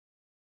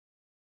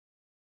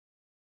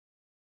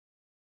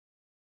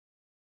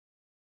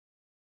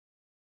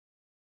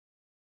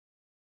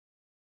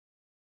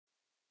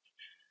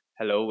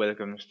Hello,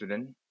 welcome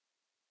student.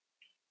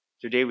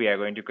 Today we are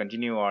going to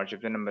continue our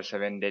chapter number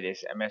 7, that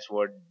is MS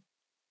Word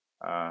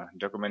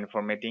document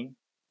formatting.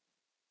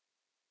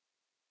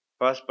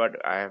 First part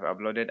I have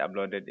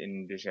uploaded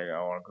in this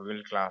our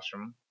Google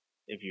Classroom.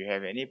 If you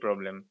have any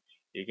problem,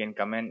 you can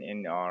comment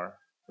in our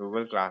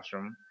Google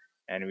Classroom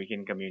and we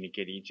can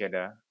communicate each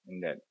other in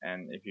that.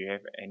 And if you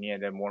have any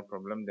other more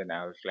problem, then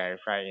I will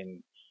clarify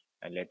in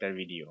a later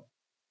video.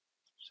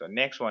 So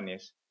next one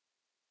is,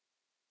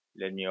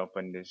 let me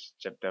open this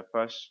chapter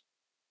first.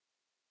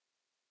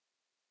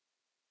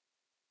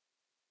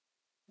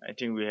 I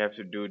think we have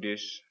to do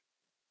this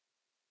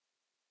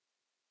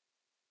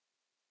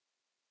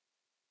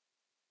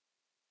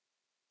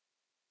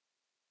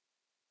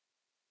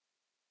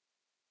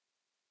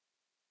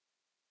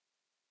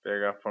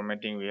paragraph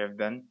formatting we have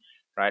done,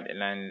 right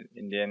align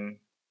Indian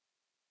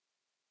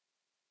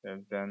we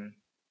have done,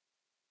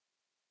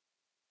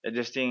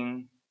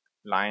 adjusting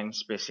line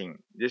spacing,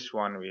 this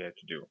one we have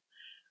to do.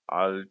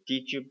 I'll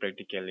teach you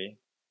practically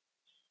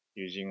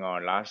using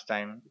our last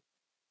time.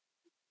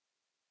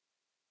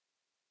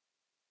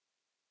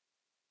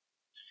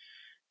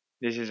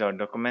 This is our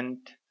document.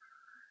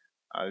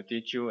 I'll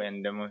teach you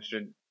and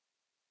demonstrate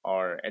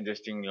our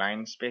adjusting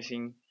line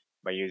spacing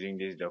by using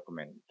this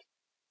document.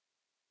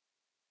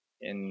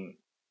 In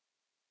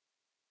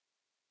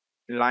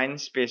line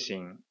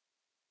spacing,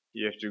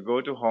 you have to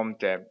go to home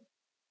tab,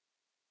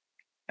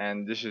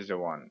 and this is the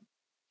one,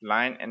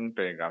 line and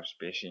paragraph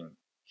spacing.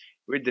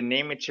 With the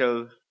name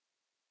itself,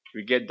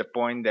 we get the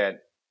point that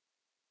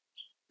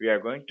we are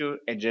going to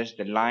adjust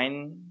the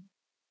line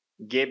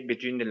gap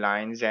between the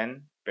lines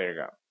and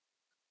paragraph.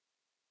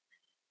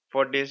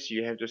 For this,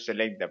 you have to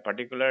select the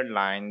particular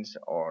lines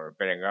or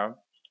paragraph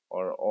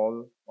or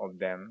all of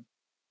them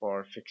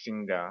for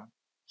fixing the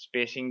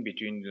spacing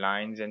between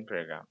lines and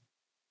paragraph.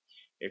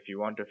 If you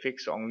want to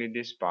fix only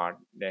this part,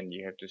 then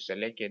you have to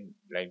select it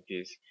like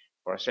this.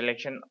 For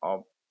selection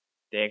of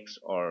text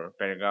or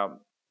paragraph,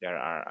 there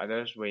are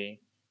others way.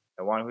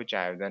 The one which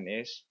I have done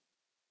is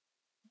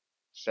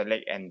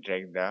select and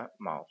drag the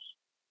mouse.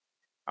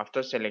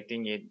 After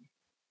selecting it,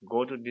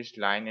 go to this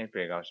line and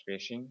paragraph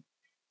spacing,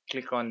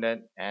 click on that,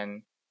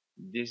 and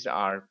these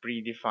are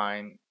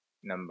predefined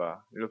number.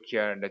 Look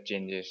here, the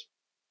changes: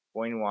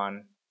 0 0.1,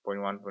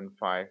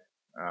 0.1.5,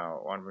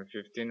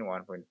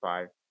 1.15,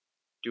 1.5,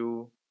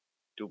 2,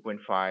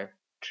 2.5,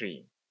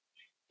 3.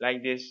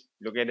 Like this,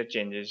 look at the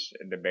changes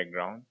in the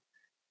background.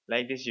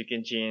 Like this, you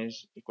can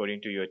change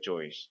according to your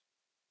choice.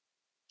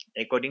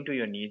 According to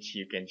your needs,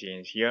 you can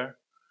change here,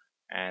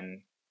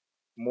 and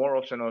more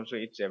option also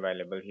it's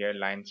available here.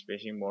 Line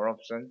spacing, more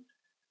option.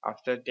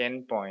 After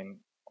 10 point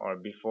or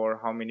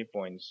before how many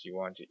points you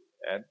want to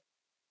add.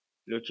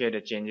 Look here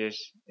the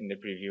changes in the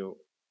preview.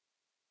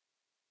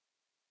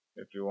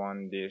 If you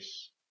want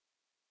this,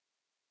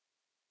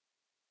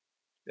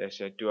 let's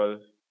say 12.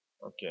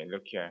 Okay,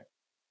 look here,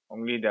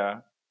 only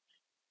the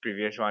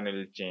previous one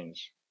will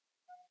change.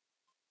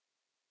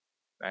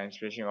 Line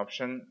spacing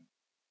option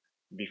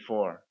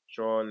before,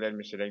 so let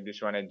me select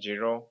this one at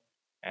 0,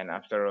 and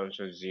after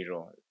also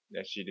 0.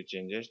 Let's see the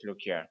changes. Look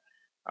here,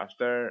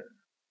 after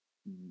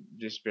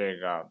this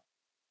paragraph,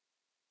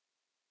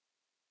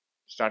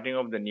 starting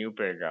of the new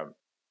paragraph,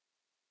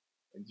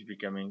 it's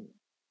becoming,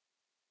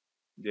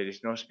 there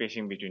is no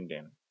spacing between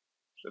them.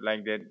 So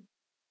like that,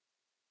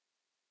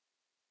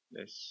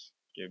 let's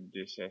give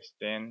this as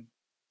 10.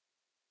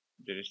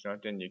 There is no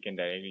 10, you can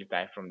directly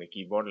type from the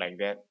keyboard like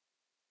that,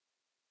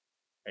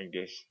 like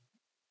this.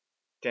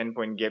 10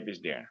 point gap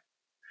is there.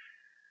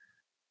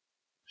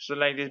 So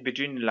like this,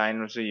 between the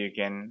line also you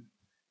can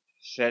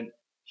set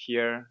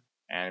here,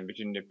 and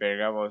between the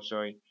paragraph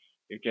also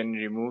you can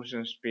remove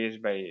some space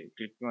by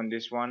clicking on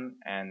this one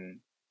and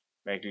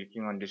by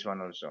clicking on this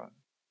one also.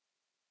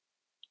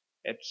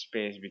 Add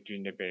space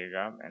between the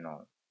paragraph and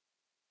all.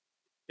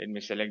 Let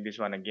me select this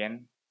one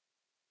again,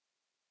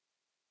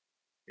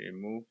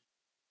 remove.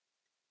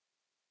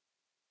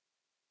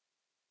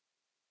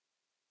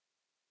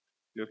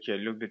 Look here,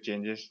 look the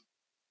changes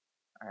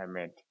I have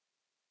made.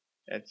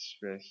 Add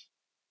space,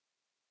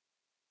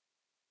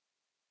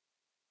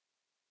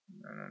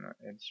 no,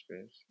 add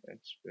space, add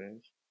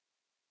space,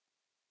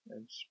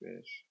 add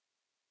space.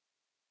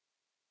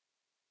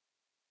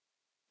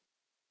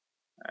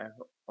 I've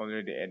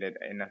already added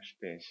enough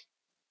space.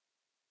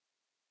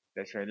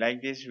 That's right.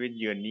 Like this, with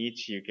your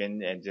needs, you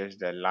can adjust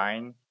the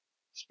line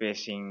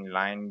spacing,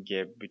 line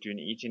gap between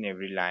each and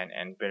every line,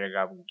 and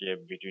paragraph gap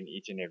between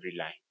each and every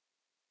line.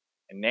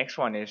 And next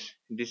one is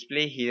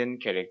display hidden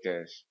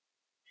characters.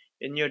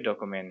 In your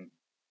document,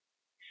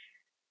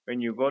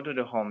 when you go to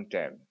the home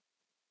tab,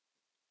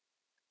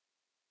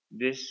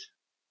 this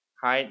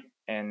hide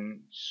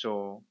and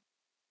show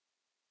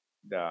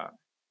the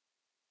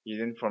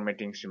hidden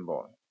formatting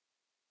symbol.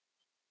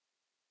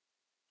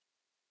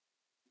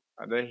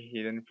 Other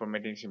hidden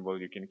formatting symbol,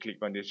 you can click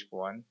on this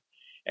one.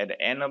 At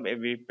the end of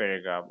every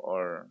paragraph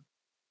or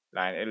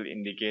line, it will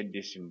indicate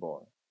this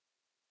symbol.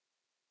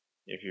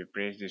 If you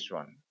press this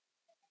one,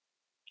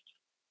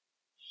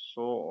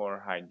 show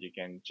or hide, you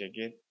can check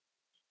it.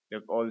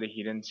 Look, all the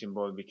hidden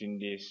symbol between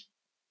this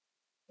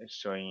is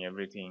showing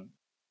everything.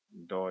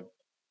 Dot.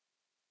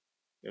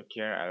 Look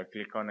here, I'll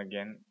click on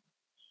again.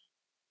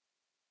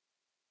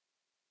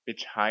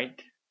 Pitch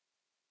height.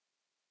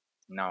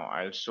 Now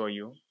I'll show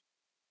you.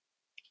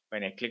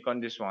 When I click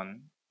on this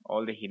one,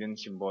 all the hidden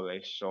symbol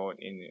is shown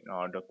in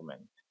our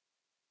document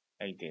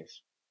like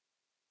this.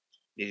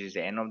 This is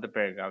the end of the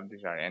paragraph.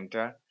 These are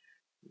enter,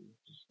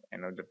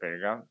 end of the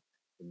paragraph.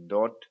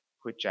 Dot,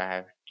 which I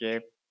have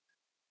kept,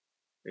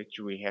 which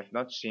we have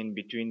not seen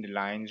between the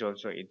lines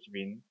also, it's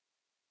been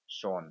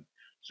shown.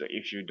 So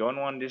if you don't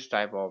want this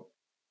type of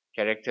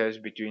characters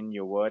between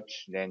your words,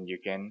 then you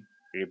can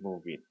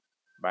remove it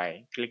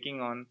by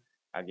clicking on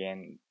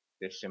again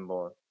the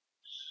symbol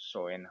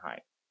show and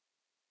hide.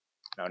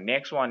 Now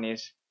next one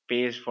is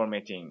page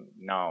formatting.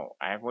 Now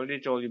I have already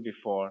told you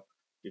before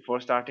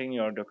starting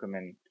your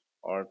document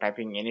or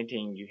typing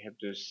anything, you have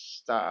to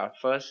start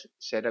first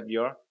set up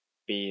your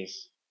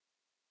page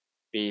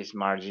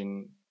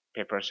margin,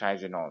 paper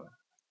size and all.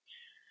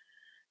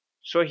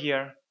 So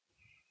here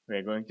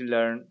we're going to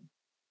learn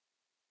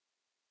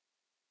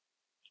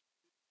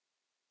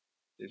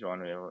this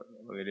one. We have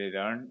already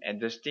learned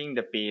adjusting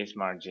the page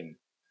margin.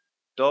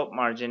 Top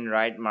margin,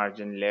 right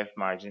margin, left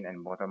margin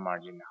and bottom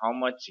margin. How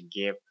much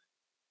gap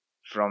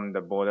from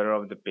the border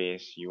of the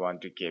page you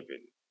want to keep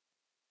it.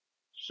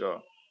 So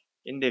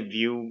in the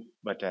view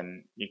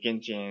button, you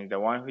can change. The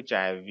one which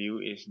I have view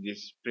is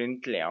this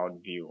print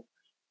layout view.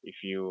 If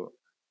you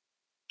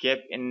keep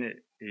in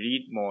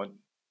read mode,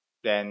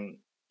 then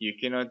you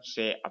cannot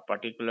say a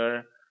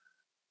particular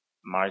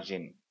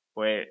margin.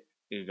 Where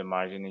is the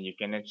margin? And you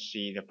cannot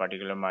see the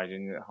particular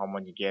margin, how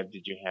much gap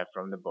did you have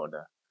from the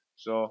border.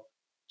 So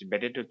it's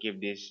better to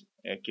keep this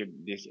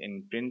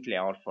in print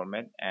layout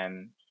format,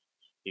 and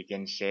you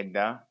can set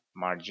the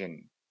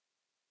margin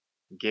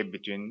gap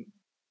between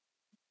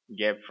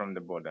gap from the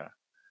border.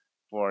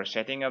 For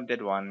setting up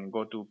that one,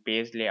 go to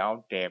page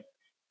layout tab,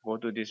 go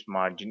to this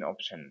margin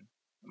option.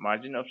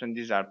 Margin option,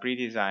 these are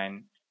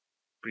pre-designed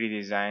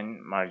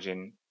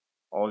margin,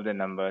 all the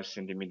numbers,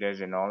 centimeters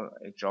and all,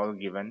 it's all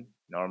given: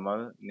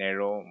 normal,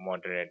 narrow,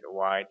 moderate,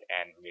 wide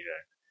and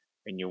mirror.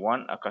 When you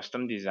want a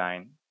custom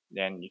design,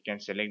 then you can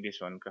select this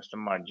one,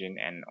 custom margin,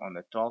 and on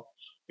the top,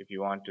 if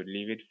you want to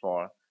leave it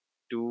for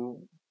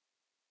 2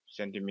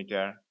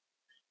 centimeter,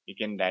 you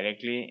can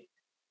directly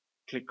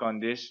click on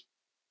this.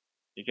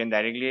 You can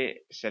directly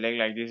select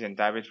like this and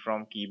type it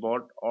from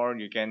keyboard, or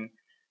you can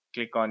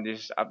click on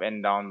this up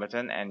and down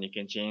button and you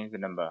can change the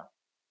number.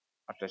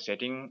 After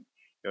setting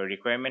your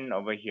requirement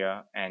over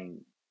here and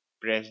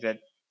press that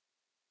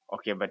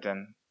OK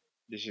button,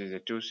 this is a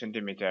 2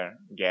 centimeter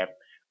gap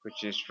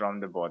which is from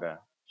the border.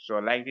 So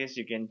like this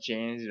you can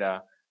change the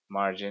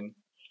margin,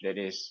 that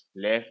is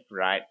left,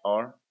 right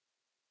or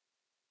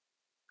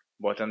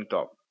bottom,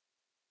 top.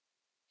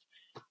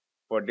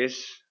 For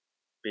this,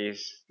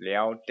 page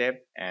layout tab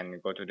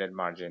and go to that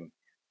margin.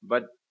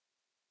 But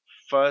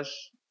first,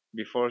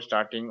 before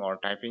starting or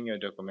typing your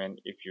document,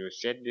 if you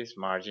set this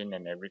margin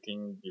and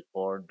everything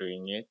before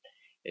doing it,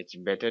 it's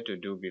better to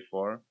do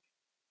before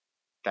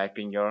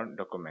typing your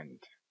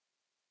document.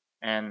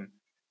 And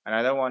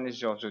another one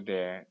is also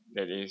there,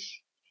 that is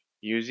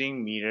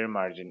using mirror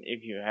margin.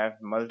 If you have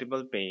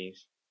multiple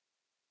pages,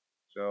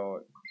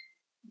 so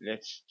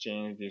let's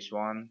change this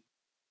one,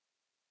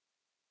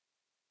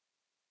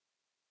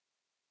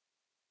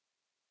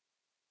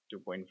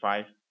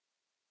 2.5.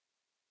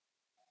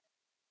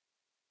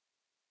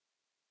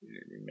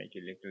 Let me make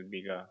it a little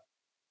bigger,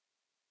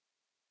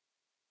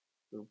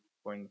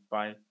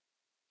 2.5.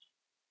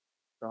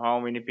 So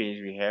how many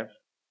pages we have?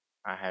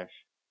 I have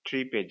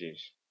 3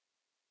 pages.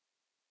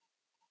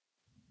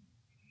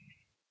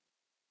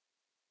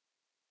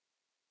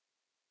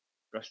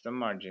 Custom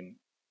margin.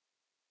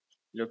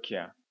 Look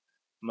here.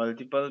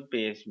 Multiple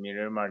page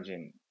mirror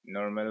margin.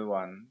 Normal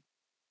one.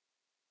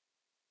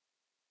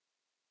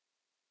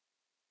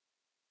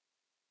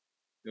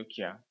 Look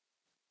here.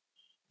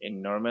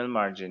 In normal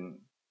margin,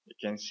 you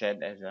can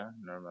set as a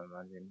normal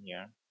margin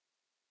here.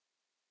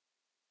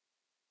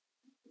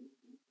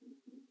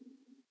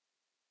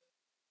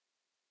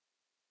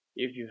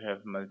 If you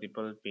have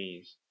multiple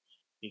pages,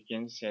 you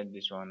can set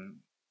this one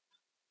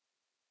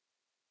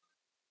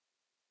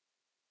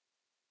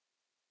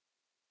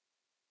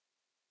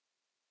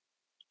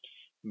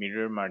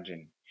mirror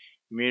margin.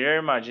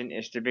 Mirror margin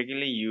is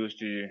typically used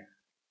to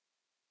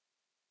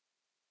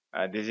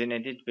a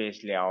designated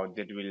page layout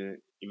that will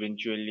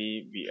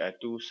eventually be a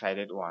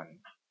two-sided one.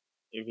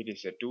 If it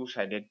is a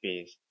two-sided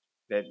page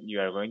that you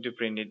are going to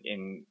print it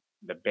in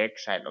the back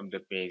side of the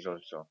page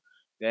also,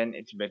 then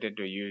it's better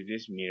to use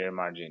this mirror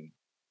margin.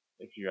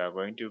 If you are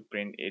going to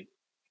print it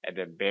at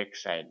the back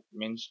side,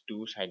 means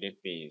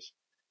two-sided page,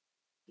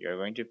 you are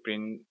going to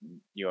print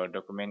your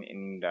document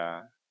in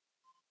the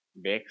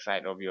back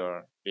side of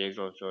your page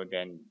also,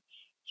 then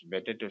it's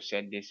better to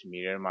set this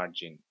mirror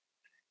margin.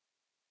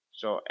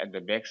 So at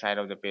the back side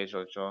of the page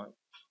also,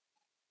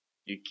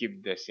 you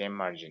keep the same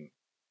margin.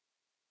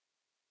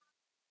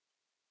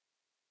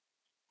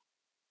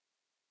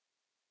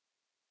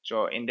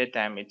 So in that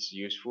time it's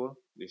useful,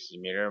 this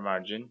mirror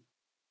margin.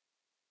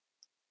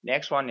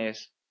 Next one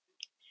is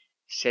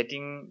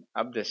setting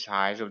up the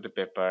size of the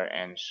paper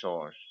and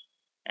source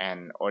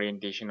and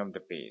orientation of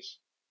the page.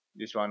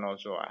 This one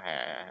also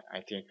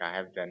I think I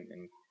have done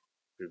in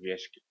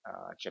previous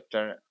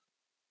chapter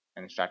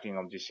and starting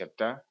of this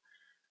chapter.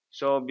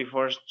 So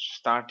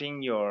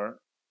starting your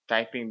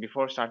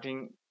before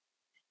starting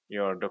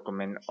your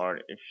document, or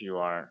if you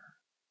are,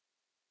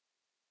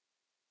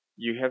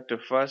 you have to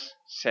first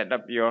set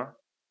up your,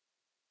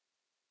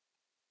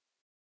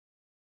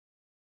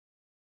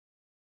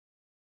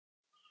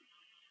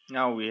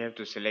 now we have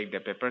to select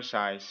the paper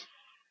size.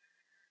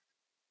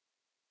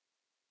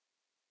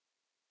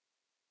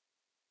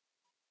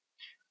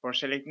 For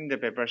selecting the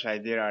paper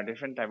size, there are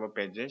different type of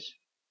pages.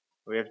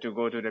 We have to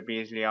go to the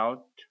page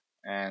layout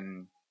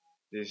and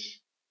this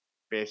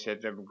page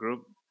setup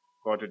group,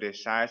 go to the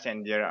size,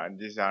 and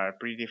these are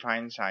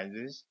predefined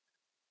sizes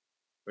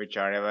which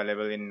are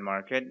available in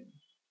market.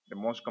 The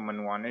most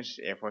common one is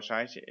A4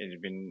 size.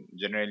 It's been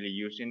generally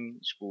used in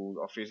school,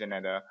 office, and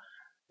other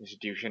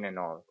institution and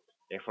all.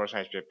 A4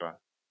 size paper,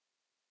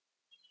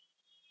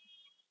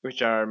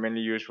 which are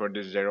mainly used for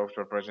this Xerox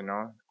purpose and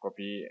all,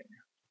 copy,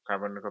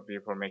 carbon copy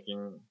for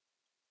making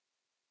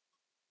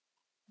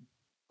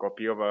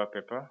copy of a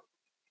paper.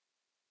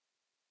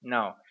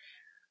 Now,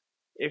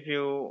 if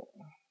you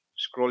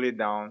scroll it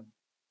down,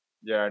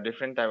 there are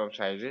different type of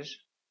sizes,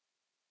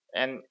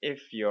 and if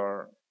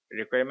your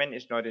requirement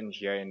is not in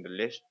here in the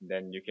list,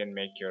 then you can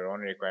make your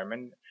own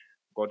requirement.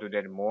 Go to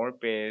that more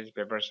page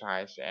paper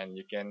size, and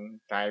you can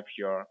type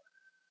your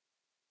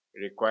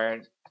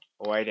required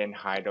width and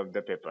height of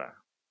the paper,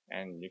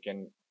 and you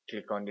can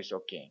click on this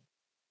OK.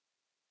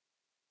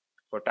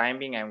 For time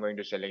being, I'm going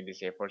to select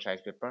this A4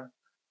 size paper,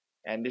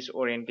 and this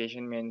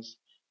orientation means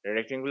the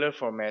rectangular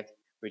format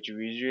which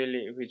we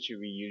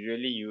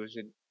usually use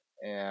it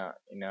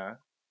in a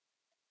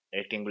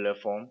rectangular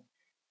form.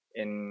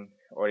 In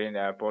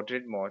a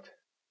portrait mode,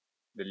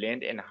 the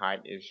length and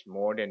height is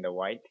more than the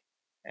width,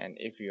 and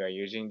if you are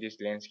using this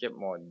landscape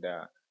mode,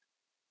 the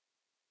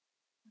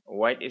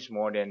width is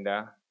more than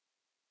the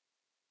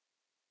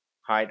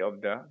height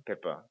of the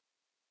paper.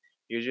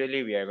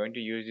 Usually we are going to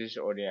use this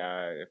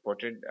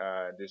portrait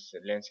this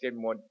landscape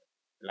mode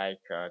like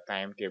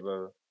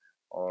timetable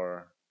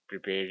or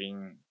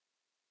preparing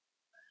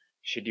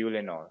schedule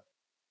and all.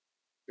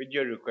 With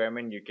your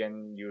requirement, you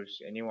can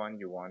use any one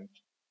you want,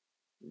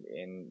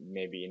 in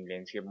maybe in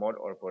landscape mode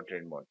or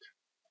portrait mode.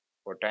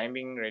 For time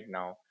being right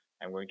now,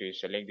 I'm going to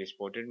select this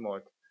portrait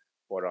mode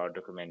for our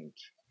document.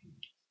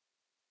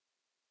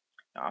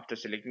 Now, after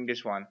selecting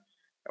this one,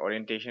 the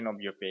orientation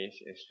of your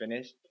page is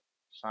finished.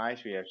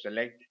 Size we have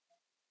select,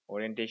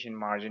 orientation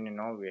margin and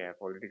all we have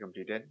already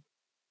completed.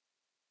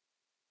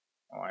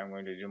 Now I'm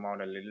going to zoom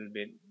out a little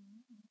bit.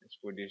 Let's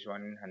put this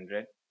one in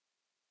 100.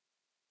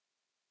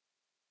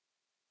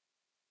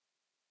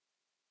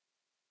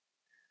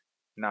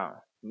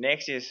 Now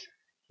next is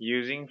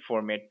using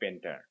format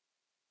painter.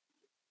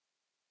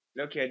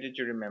 Look here, did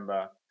you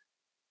remember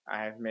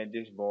I have made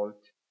this bold,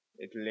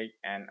 italic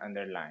and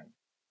underline,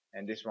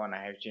 and this one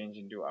I have changed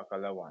into a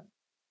color one.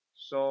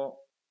 So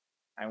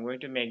I'm going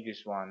to make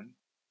this one,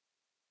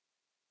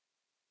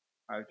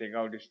 I'll take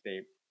out this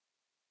tape,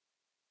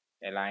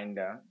 align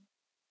the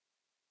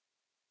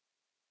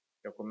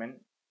document.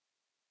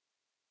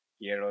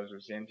 Here also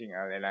same thing,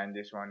 I'll align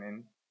this one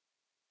in.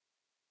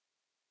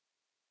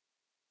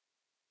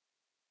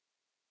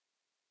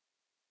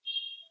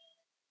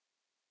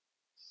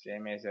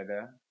 Same as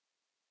other.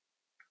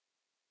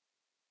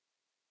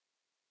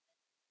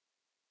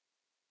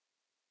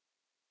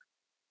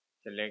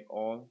 Select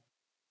all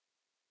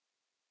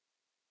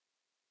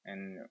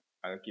and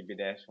I'll keep it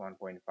as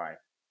 1.5.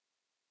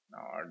 Now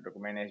our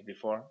document as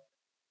before,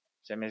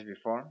 same as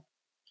before.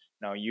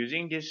 Now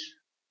using this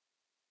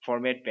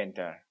format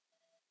painter,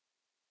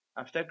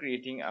 after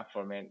creating a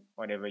format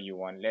whatever you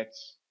want,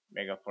 let's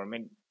make a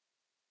format.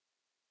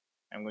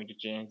 I'm going to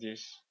change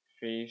this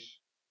face.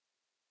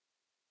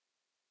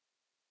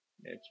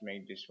 Let's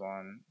make this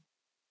one,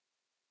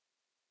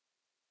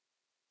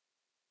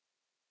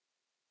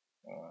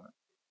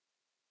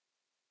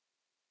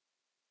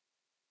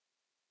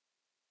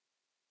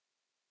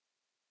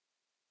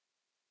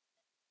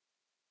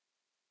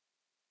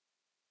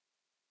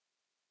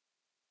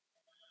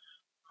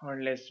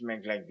 or let's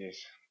make like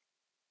this.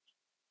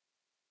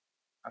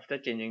 After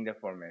changing the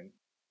format,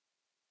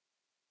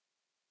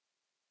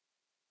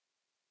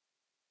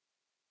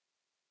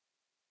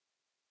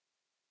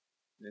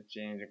 let's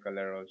change the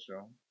color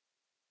also.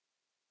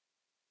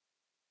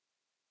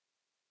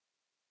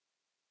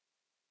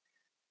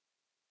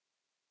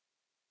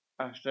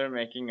 After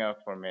making a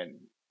format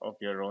of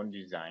your own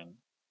design,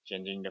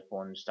 changing the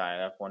font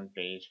style, font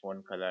page,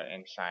 font color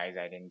and size,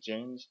 I didn't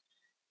change.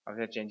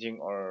 After changing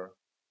or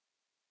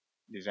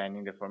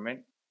designing the format,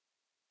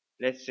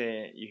 let's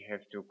say you have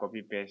to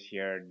copy paste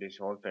here this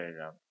whole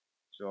paragraph.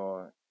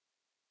 So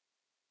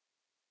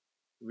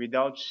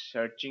without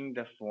searching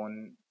the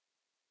font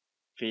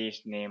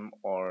face name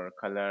or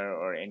color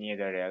or any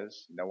other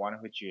else, the one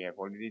which you have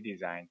already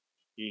designed,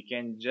 you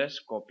can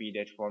just copy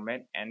that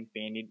format and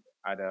paint it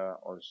other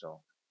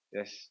also.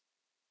 Just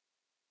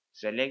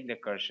select the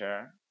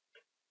cursor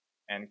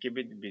and keep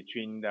it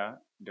between the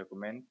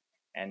document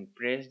and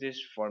press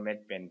this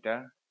format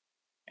painter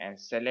and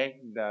select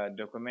the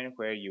document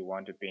where you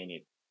want to paint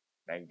it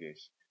like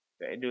this.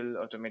 So it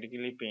will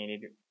automatically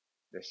paint it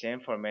the same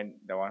format,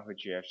 the one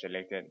which you have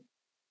selected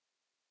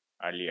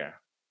earlier.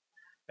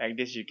 Like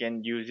this, you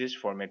can use this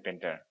format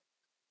painter.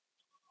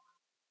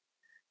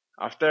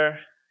 After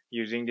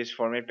using this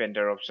format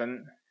painter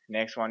option,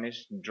 next one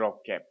is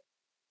drop cap.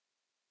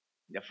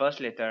 The first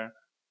letter,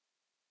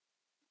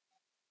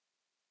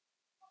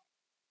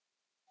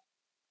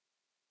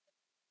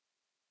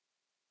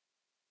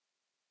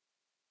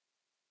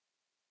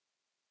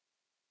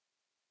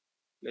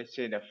 let's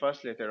say the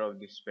first letter of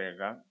this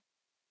paragraph,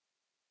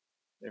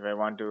 if I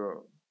want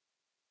to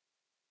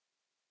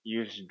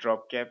use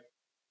drop cap,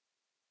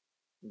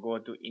 go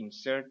to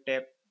insert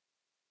tab.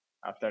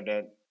 After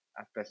that,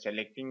 after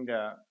selecting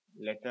the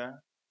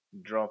letter,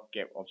 drop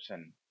cap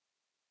option.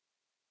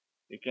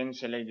 You can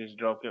select this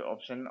drop cap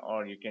option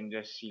or you can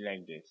just see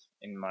like this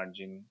in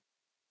margin,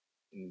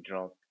 in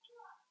drop,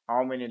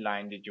 how many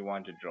line did you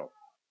want to drop.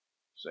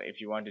 So if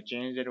you want to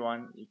change that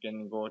one, you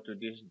can go to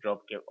this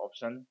drop cap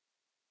option,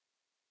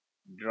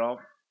 drop,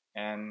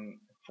 and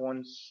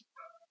font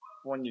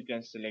you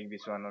can select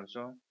this one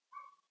also.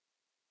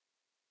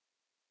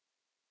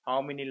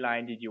 How many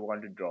line did you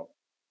want to drop?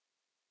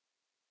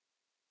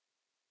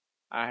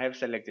 I have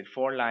selected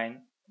 4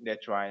 line,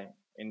 that's why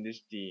in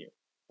this the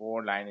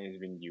 4 line is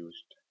being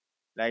used.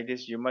 Like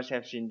this, you must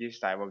have seen this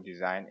type of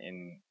design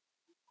in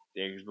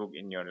textbook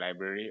in your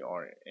library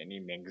or any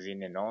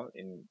magazine and all,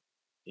 in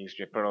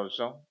newspaper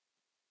also.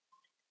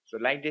 So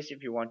like this,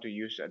 if you want to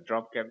use a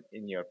drop cap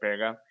in your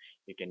paragraph,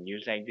 you can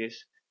use like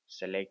this.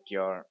 Select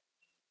your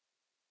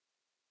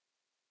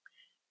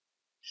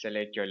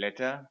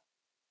letter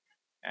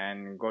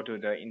and go to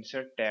the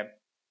insert tab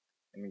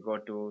and go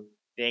to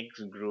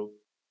text group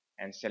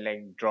and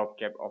select drop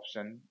cap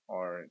option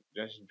or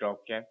just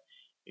drop cap.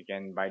 You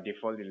can by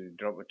default it will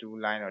drop a 2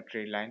 line or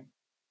 3 line,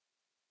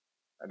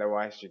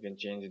 otherwise you can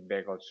change it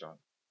back also.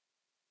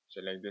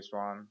 Select this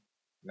one,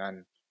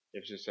 none.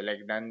 If you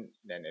select none,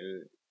 then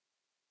it'll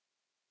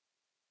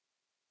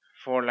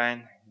 4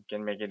 line. You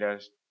can make it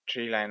as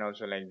 3 line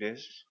also like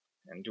this,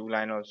 and 2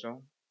 line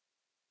also.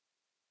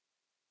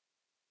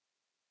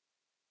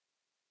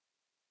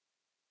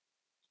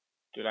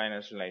 2 line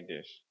also like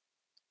this.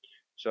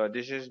 So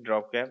this is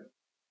drop cap.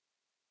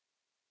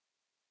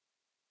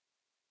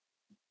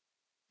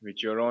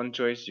 With your own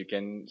choice, you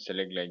can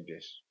select like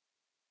this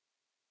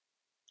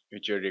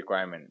with your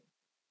requirement.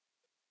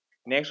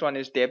 Next one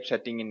is tab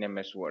setting in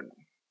MS Word.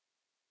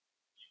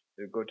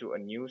 We'll go to a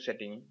new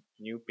setting,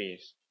 new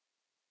page,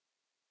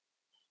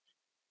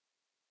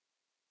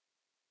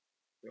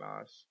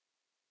 class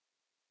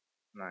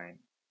 9,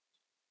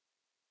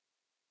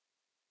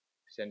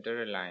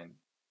 center align.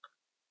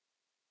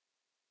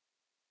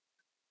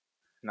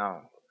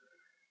 Now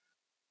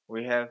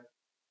we have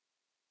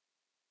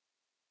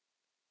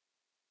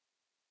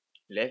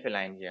left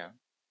align here.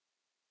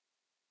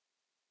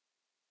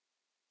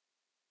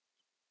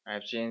 I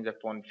have changed the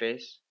font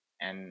face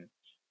and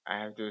I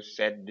have to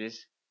set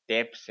this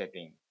tab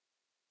setting.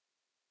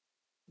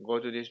 Go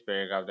to this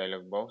paragraph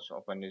dialog box,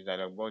 open this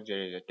dialog box,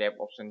 there is a tab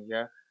option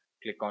here.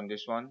 Click on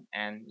this one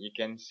and you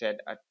can set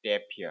a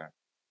tab here.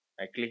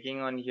 By clicking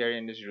on here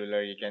in this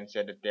ruler, you can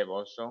set a tab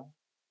also.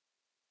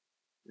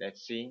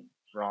 Let's see,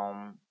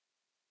 from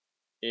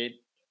 8,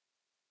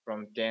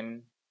 from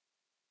 10,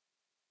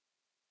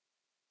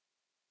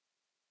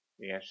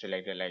 we have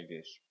selected like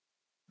this.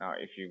 Now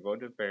if you go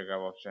to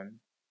paragraph option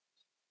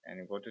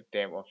and go to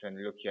tab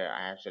option, look here,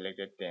 I have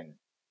selected 10.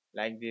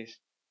 Like this,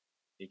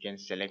 you can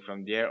select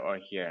from there or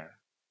here.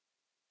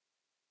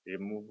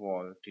 Remove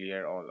all,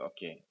 clear all.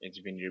 Okay, it's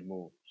been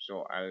removed.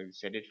 So I'll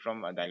set it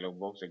from a dialog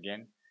box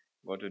again.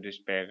 Go to this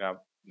paragraph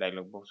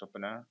dialog box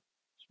opener,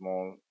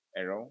 small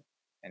arrow,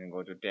 and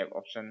go to tab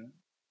option.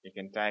 You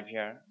can type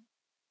here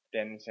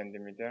 10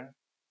 centimeter,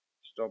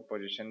 stop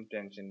position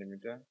 10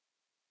 centimeter,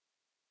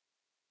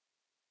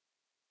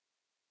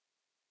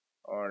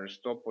 or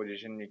stop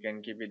position you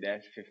can keep it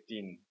as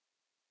 15,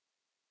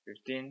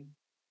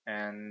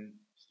 and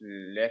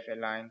left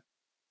align,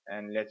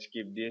 and let's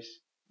keep this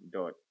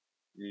dot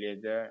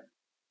leather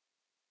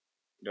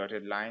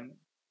dotted line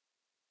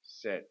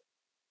set.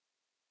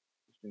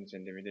 15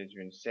 centimeters has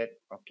been set.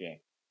 Okay,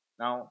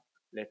 now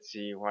let's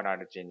see what are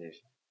the changes.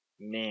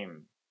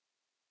 Name.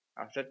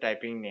 After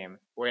typing name,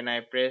 when I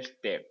press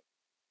tab,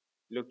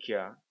 look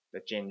here the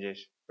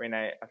changes. When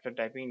I after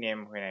typing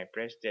name, when I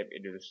press tab,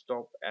 it will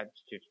stop at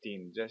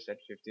 15, just at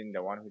 15,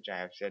 the one which I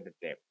have set the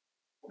tab.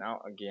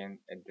 Now again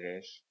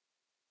address,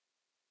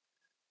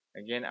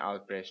 again I'll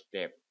press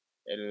tab,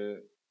 it'll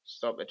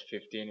stop at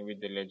 15 with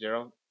the ledger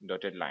of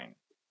dotted line.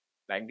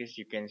 Like this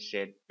you can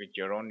set with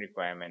your own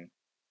requirement.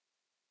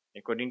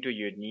 According to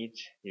your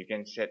needs, you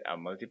can set a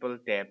multiple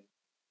tab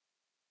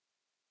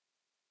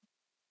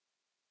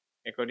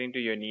According to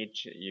your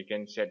needs, you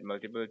can set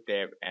multiple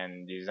tab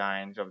and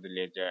designs of the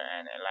ledger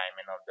and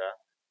alignment of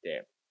the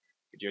tab.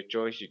 With your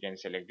choice, you can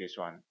select this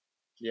one.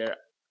 Here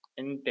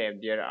in tab,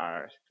 there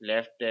are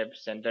left tab,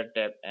 center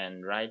tab,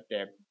 and right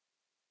tab.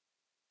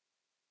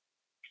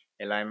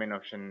 Alignment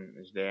option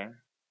is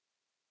there.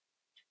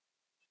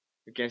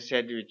 You can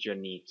set with your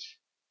needs.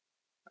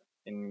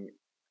 In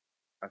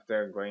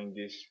after going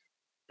this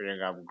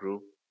paragraph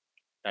group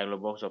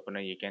dialog box opener,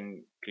 you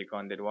can click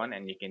on that one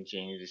and you can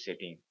change the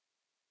setting.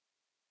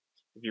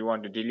 If you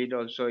want to delete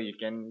also, you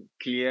can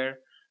clear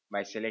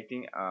by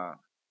selecting a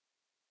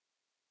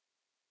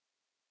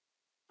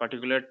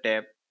particular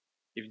tab.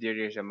 If there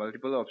is a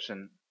multiple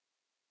option,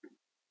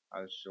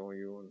 I'll show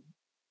you.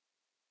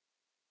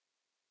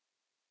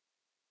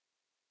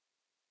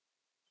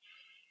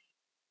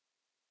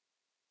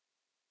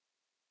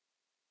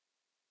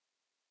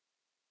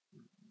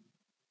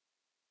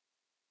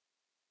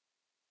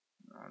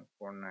 On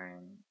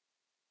 49.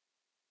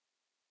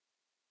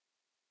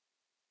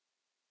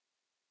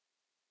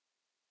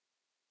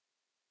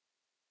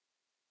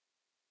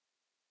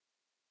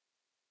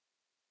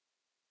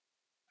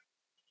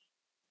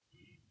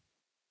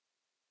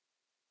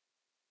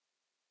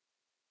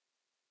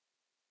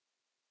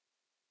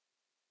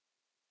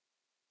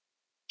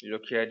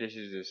 Look here, this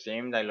is the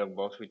same dialog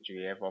box which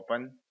we have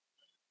opened.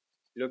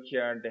 Look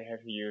here, they have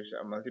used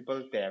a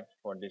multiple tab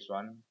for this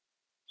one.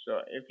 So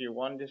if you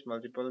want this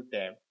multiple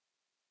tab,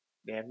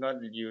 they have not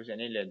used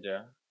any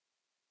ledger.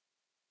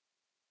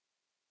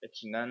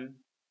 It's none.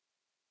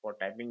 For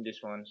typing this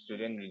one,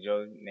 student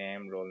result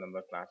name roll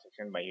number class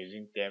section by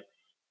using tab,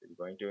 it's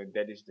going to,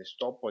 that is the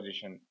stop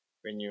position.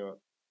 When you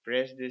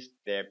press this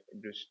tab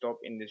to stop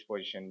in this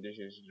position, this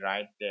is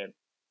right tab,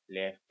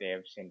 left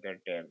tab, center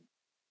tab,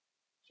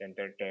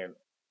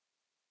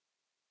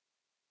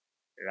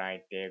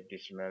 right tab,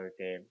 decimal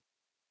tab,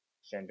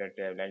 center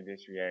tab. Like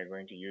this, we are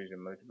going to use the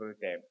multiple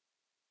tab.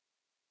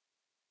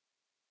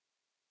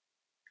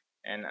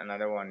 And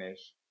another one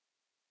is,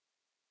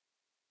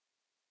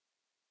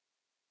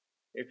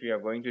 if you are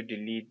going to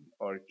delete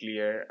or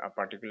clear a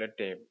particular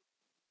tab,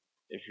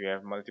 if you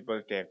have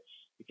multiple tab,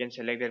 you can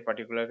select that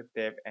particular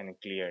tab and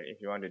clear. If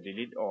you want to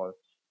delete all,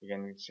 you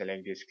can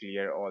select this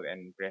clear all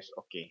and press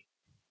OK.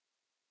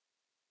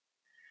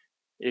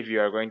 If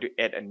you are going to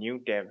add a new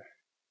tab,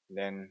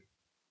 then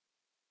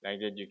like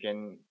that you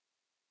can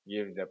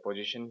give the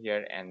position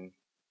here and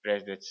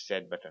press the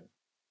set button.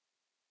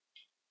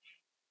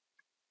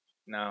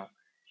 Now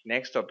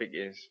next topic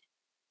is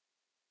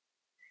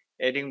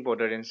adding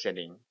border and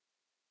setting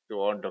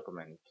to our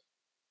document.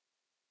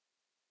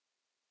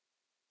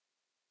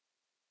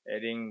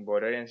 Adding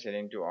border and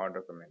setting to our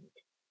document.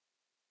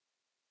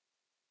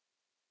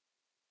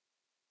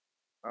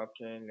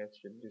 Okay, let's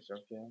keep this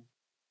okay.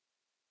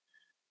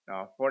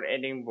 Now for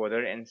adding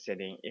border and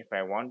setting, if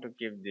I want to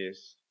give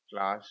this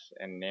class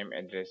and name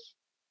address,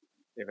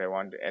 if I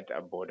want to add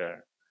a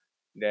border,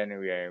 then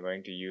we are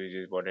going to use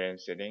this border and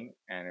setting,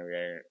 and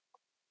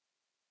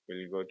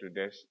we'll go to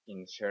this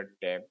insert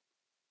tab.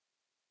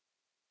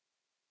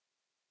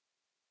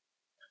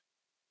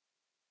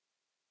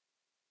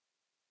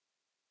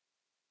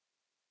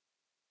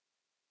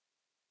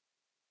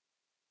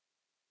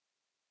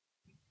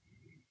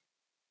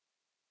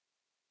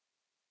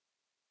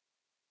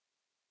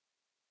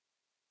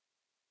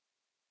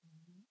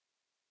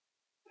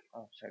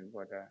 Offset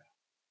border.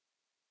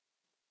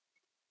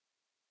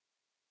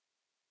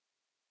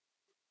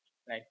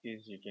 Like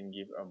this, you can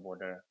give a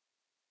border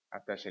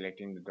after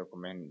selecting the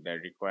document, the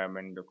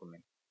requirement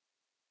document.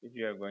 If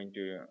you are going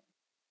to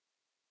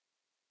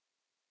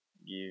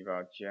give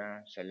out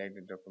here, select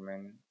the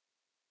document,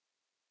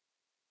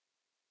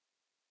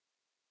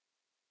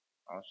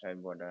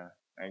 outside border.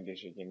 Like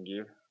this, you can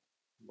give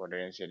border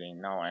and setting.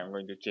 Now I'm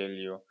going to tell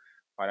you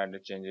what are the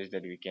changes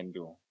that we can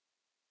do.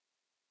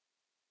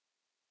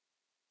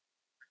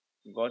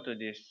 Go to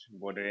this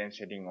border and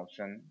setting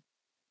option.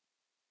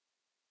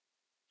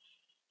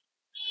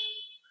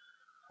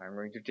 I'm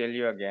going to tell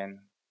you again,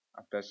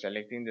 after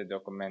selecting the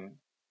document,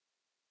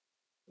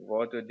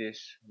 go to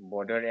this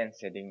border and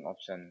setting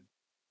option.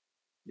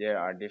 There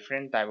are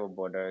different type of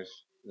borders,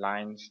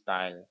 line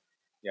style.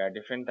 There are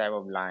different type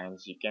of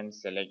lines. You can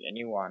select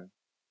any one,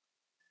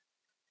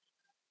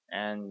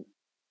 and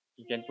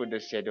you can put the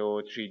shadow,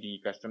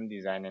 3D, custom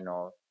design and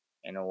all,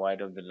 and a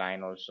white of the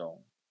line also.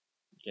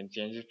 You can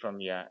change it from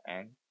here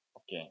and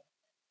okay.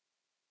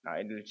 Now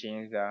it will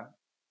change the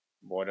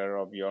border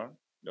of your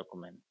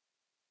document.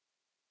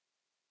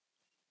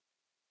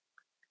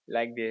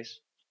 Like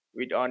this,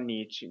 with our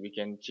needs, we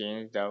can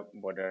change the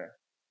border.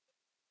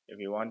 If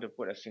you want to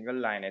put a single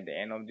line at the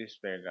end of this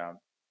paragraph,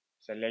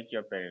 select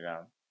your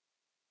paragraph,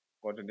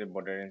 go to the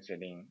border and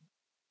setting,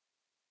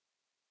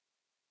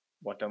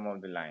 bottom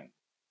of the line.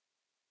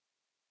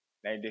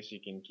 Like this, you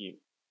can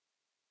keep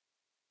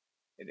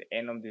at the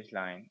end of this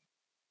line,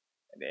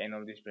 at the end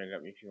of this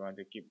paragraph. If you want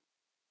to keep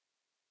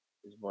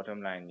this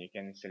bottom line, you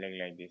can select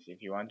like this.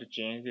 If you want to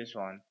change this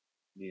one,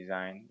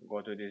 design,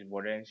 go to this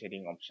border and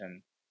setting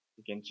option.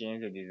 You can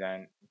change the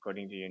design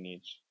according to your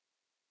needs.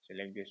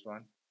 Select this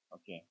one.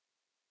 Okay.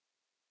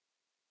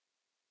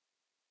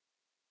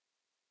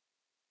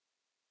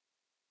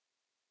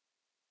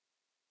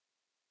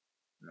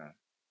 No.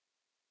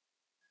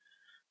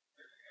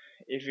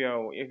 If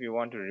you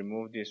want to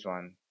remove this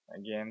one,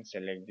 again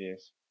select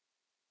this.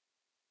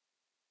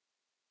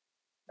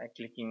 By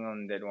clicking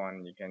on that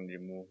one, you can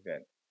remove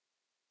that.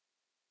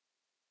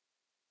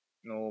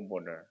 No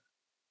border.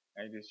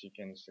 Like this, you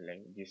can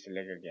select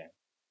deselect again.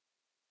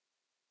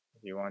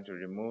 If you want to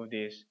remove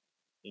this,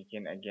 you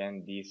can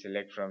again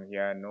deselect from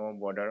here, no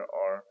border,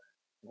 or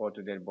go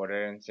to the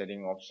border and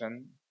setting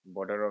option,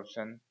 border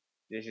option.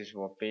 This is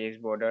for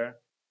page border,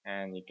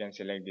 and you can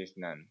select this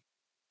none.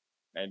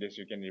 Like this,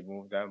 you can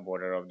remove the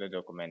border of the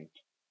document.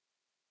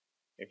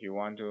 If you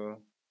want to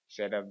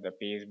set up the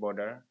page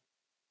border,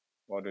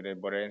 go to the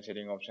border and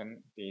setting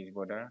option, page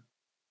border.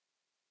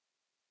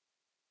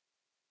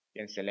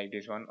 You can select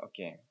this one.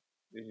 Okay,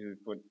 this will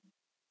put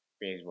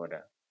page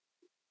border.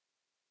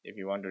 If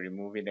you want to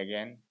remove it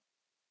again,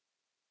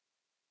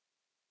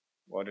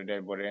 go to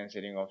the border and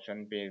setting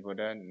option, page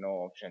border, no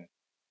option.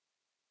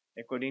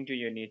 According to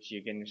your needs,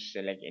 you can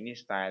select any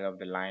style of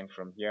the line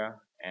from here,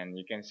 and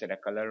you can set a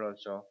color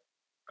also,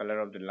 color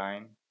of the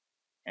line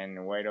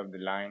and weight of the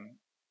line,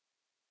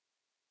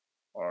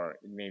 or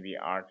it may be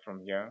art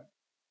from here.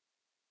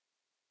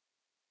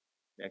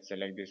 Let's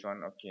select this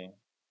one. Okay,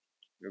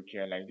 look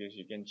here like this.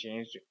 You can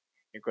change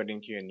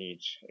according to your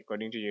needs,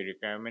 according to your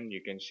requirement.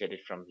 You can set it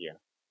from here.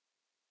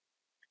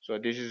 So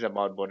this is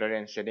about border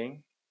and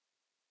setting.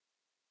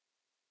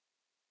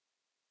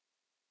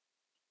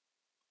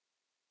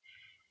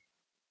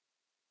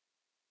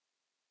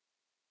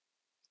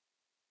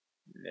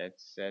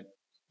 Let's set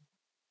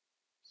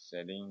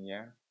setting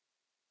here.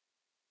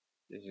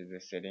 This is the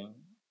setting.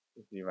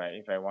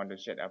 If I want to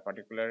set a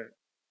particular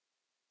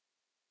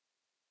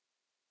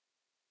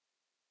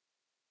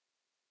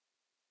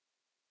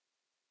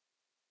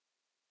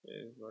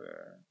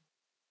border,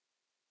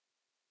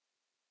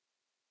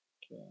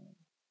 okay.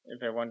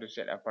 If I want to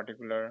set a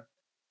particular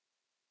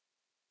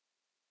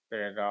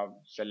paragraph,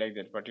 select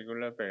that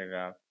particular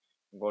paragraph,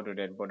 go to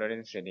that border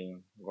and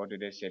setting, go to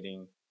the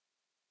setting,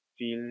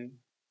 fill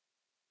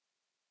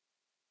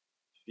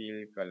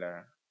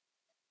color,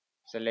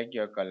 select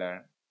your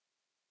color,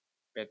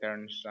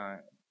 pattern size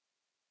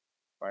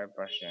 5%.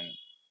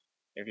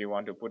 If you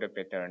want to put a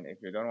pattern, if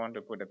you don't want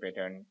to put a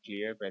pattern,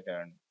 clear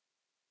pattern.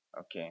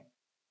 Okay,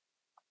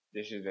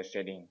 this is the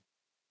setting.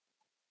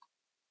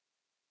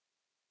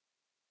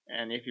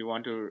 And if you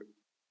want to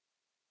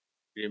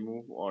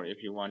remove, or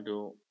if you want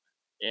to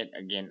add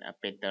again a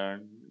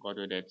pattern, go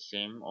to that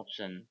same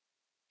option,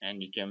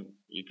 and you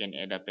can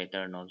add a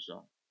pattern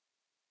also,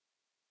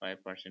 5%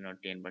 or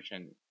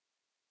 10%.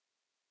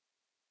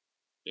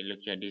 Okay, look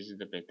here, this is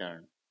the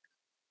pattern,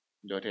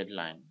 dotted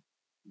line,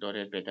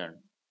 dotted pattern.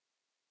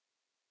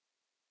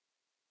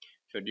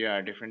 So there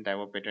are different type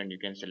of pattern, you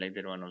can select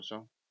that one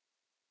also.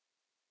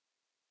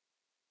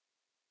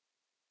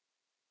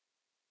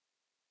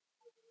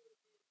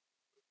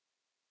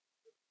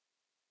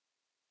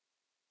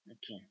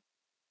 Okay,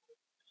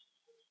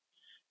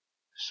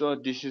 so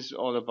this is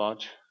all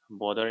about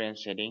border and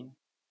setting,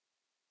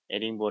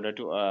 adding border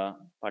to a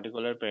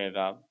particular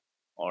paragraph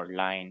or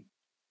line,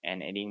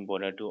 and adding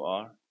border to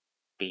a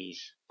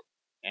page,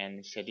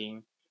 and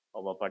setting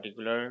of a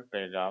particular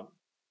paragraph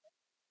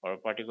or a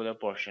particular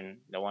portion,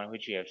 the one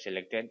which we have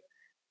selected,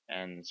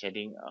 and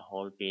setting a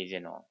whole page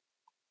and all.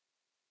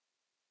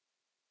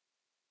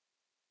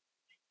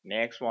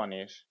 Next one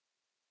is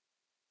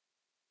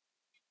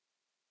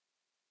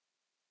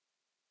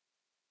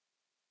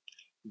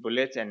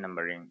bullets and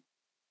numbering.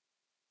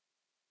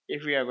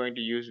 If we are going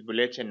to use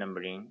bullets and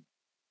numbering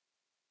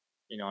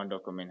in our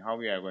document, how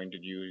we are going to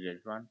use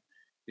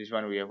this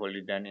one we have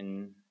already done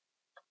in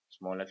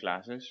smaller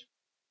classes.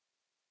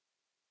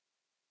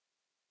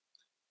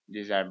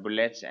 These are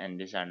bullets and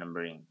these are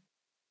numbering.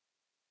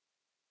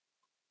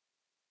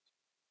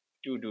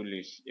 To-do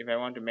list. If I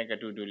want to make a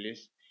to-do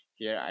list,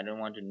 here I don't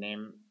want to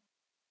name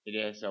it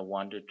as a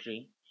 1 to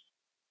 3.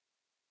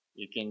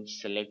 You can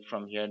select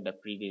from here the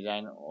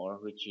pre-design, or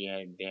which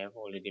they have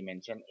already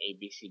mentioned, A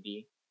B C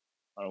D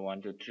or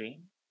 1 to 3.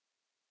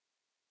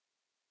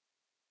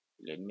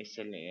 Let me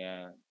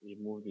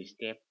remove this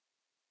step.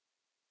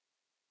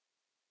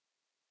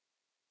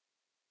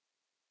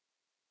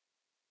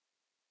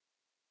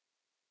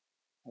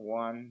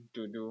 1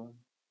 to do,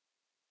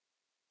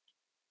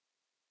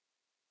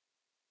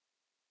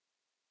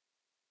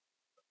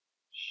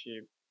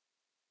 shape,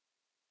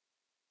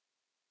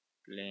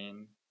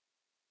 plane,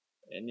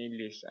 any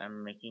list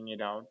I'm making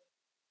it out,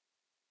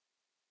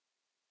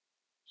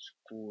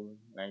 school,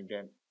 like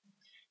that.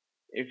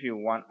 If you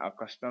want a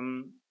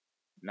custom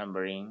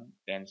numbering,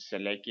 then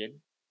select it.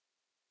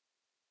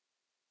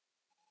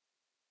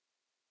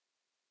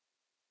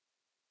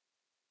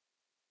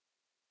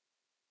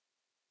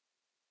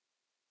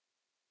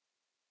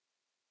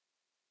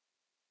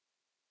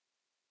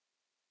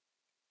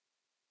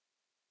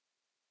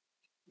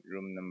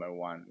 Room number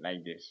 1,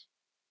 like this.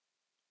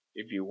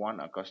 If you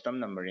want a custom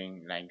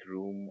numbering like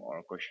room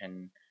or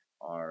question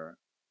or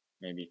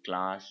maybe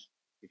class.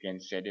 You can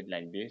set it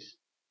like this.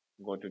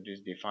 Go to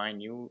this define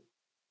new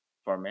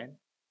format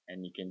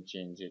and you can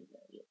change it.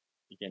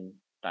 You can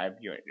type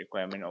your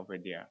requirement over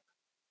there.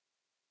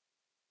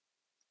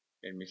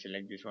 Let me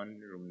select this one,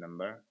 room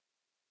number.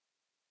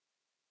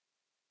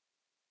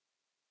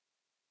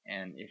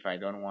 And if I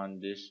don't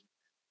want this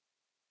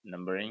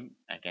numbering,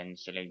 I can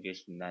select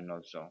this none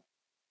also.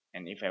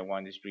 And if I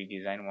want this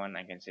pre-designed one,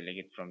 I can select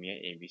it from here,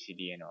 A, B, C,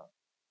 D and all.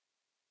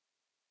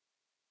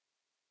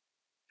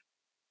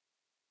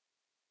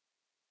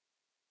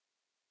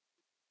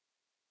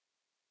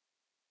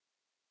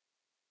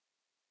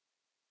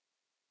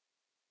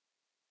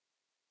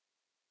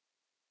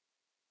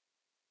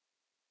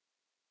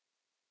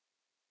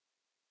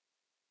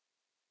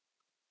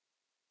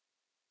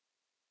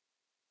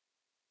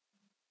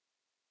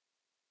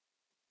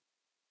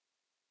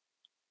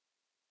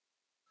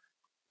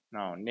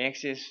 Now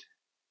next is,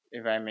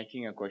 if I'm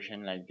making a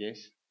question like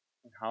this,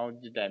 how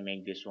did I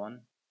make this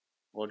one?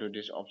 Go to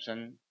this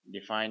option,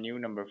 define new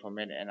number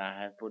format, and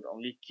I have put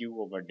only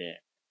Q over there.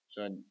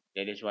 So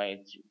that is why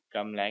it's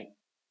come like,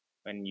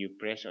 when you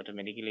press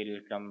automatically, it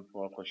will come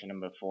for question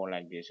number 4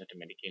 like this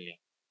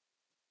automatically.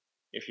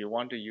 If you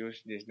want to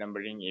use this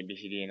numbering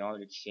ABCD and all,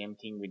 it's same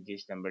thing with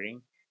this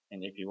numbering.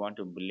 And if you want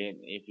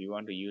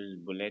to use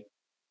bullet,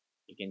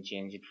 you can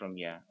change it from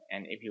here.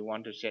 And if you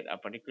want to set a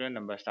particular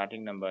number,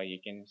 starting number, you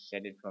can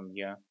set it from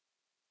here.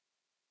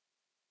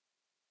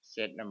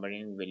 Set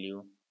numbering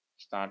value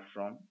start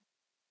from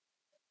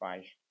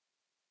 5.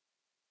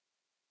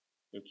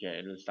 Look here,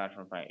 it will start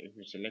from 5. If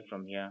you select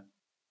from here,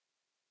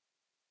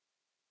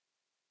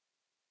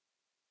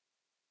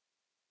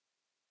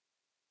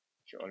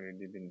 it's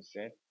already been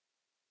set.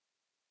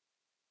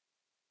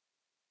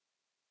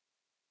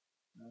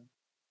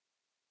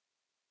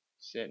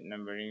 Set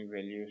numbering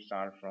value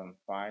start from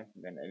 5,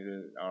 then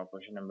our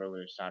question number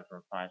will start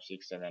from 5,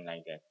 6, 7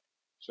 like that.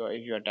 So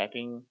if you are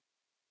typing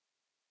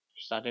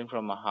starting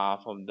from a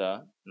half of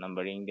the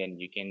numbering, then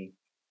you can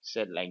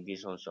set like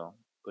this also.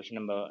 Question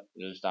number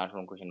will start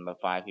from question number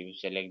 5 if you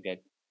select that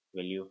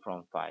value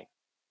from 5.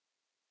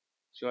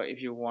 So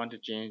if you want to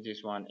change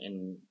this one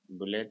in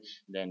bullets,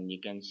 then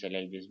you can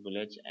select these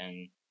bullets,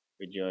 and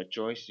with your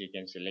choice you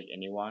can select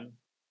any one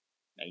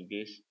like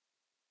this.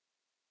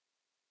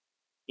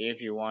 If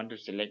you want to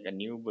select a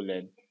new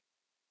bullet,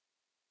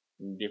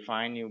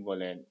 define new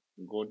bullet,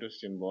 go to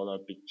symbol or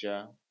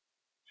picture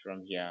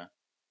from here.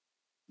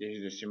 This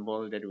is the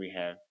symbol that we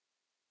have.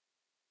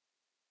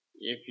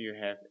 If you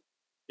have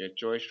your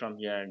choice from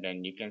here,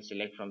 then you can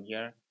select from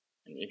here,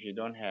 and if you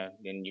don't have,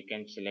 then you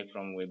can select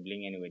from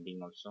wibbling and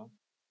wedding also.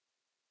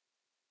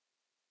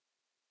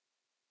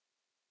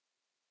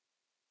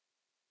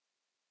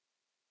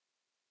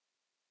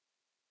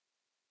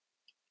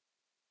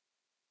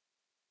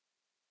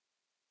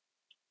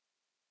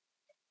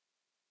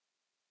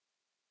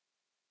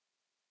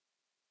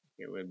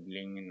 Okay,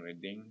 wibbling and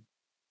wedding.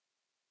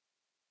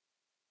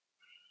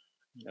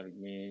 Let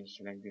me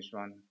select this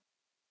one.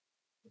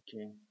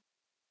 Okay,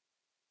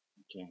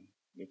 okay,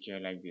 look here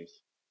like this.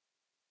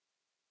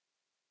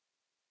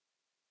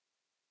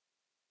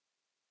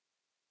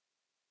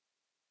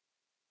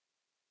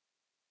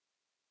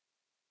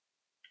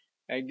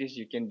 Like this,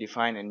 you can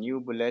define a new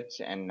bullets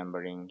and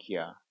numbering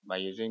here. By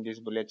using these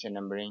bullets and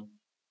numbering,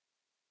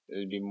 it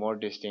will be more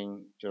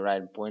distinct to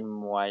write point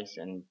wise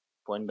and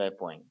point by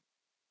point.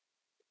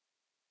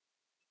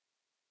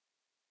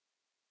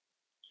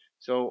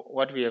 So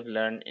what we have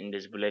learned in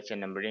this bullets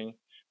and numbering,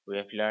 we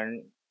have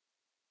learned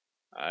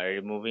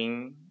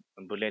removing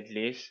bullet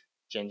list,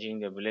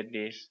 changing the bullet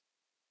list,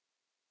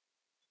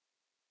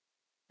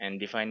 and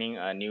defining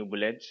a new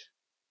bullets.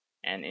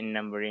 And in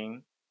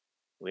numbering,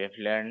 we have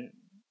learned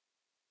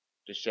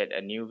to set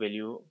a new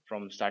value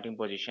from starting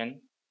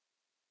position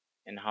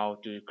and how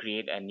to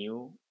create a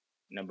new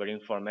numbering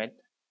format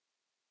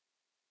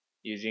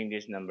using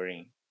this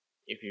numbering.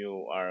 If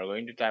you are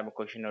going to type a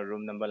question or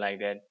room number like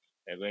that,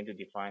 you're going to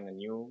define a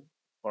new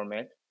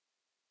format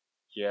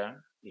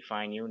here,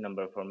 define new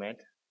number format.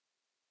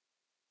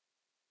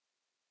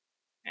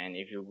 And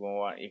if you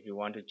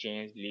want to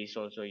change list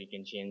also, you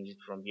can change it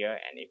from here.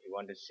 And if you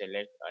want to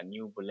select a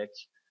new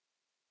bullets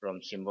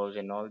from symbols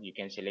and all, you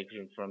can select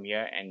it from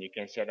here, and you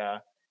can set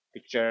a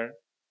picture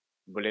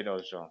bullet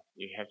also.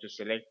 You have to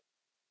select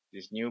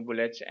this new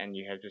bullets, and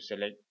you have to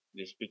select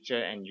this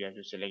picture, and you have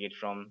to select it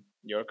from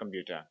your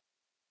computer,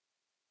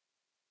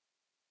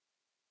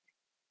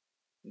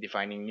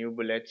 defining new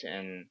bullets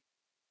and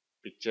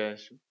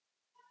pictures,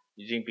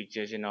 using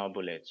pictures in our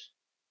bullets.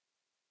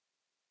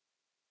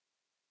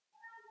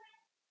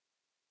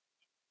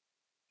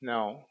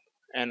 Now,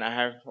 and I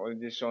have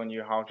already shown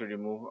you how to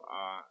remove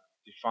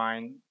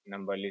define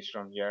number list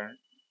from here.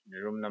 The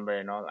room number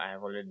and all I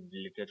have already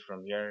deleted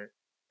from here,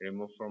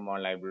 removed from our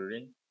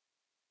library.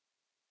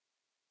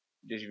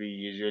 This we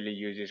usually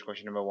use is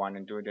question number 1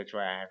 and 2. That's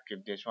why I have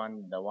kept this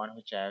one. The one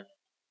which I have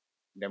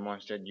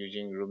demonstrated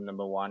using room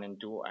number 1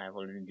 and 2, I have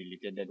already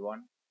deleted that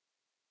one.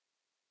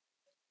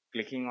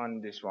 Clicking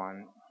on this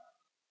one,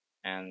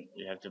 and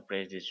you have to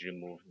press this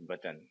remove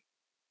button.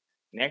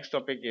 Next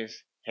topic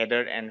is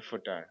header and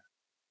footer.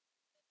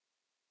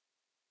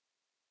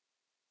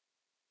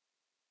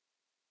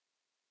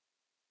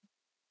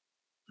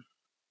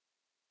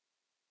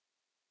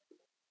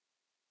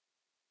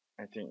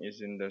 I think is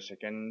in the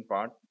second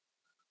part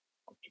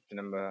of chapter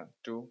number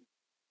 2.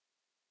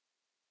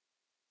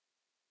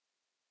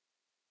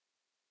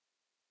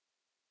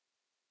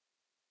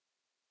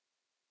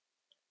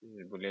 This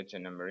is bullets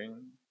and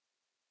numbering,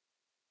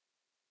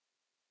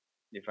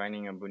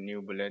 defining a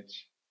new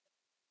bullets.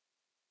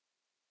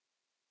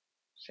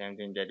 Same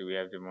thing that we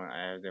have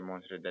I have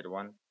demonstrated that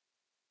one.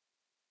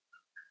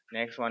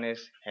 Next one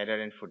is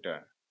header and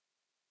footer.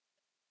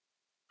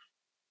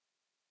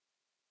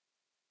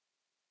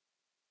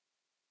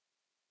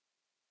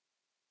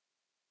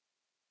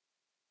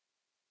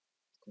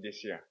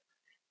 This year,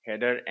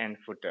 header and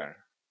footer.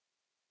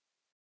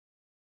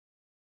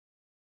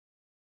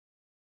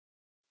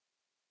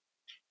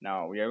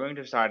 Now we are going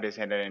to start this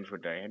header and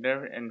footer.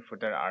 Header and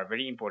footer are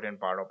very important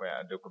part of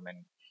a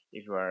document.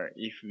 If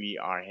we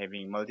are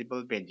having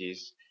multiple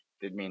pages,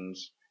 that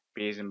means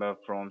page number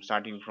from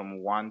starting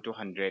from 1 to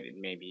 100 it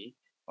may be,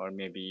 or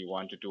maybe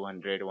 1 to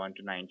 200, 1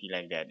 to 90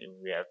 like that. If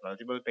we have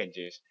multiple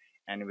pages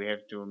and we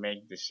have to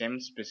make the same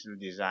special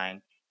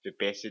design to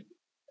paste it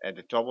at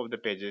the top of the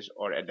pages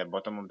or at the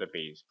bottom of the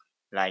page,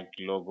 like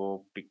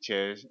logo,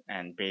 pictures,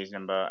 and page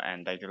number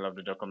and title of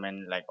the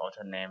document, like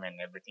author name and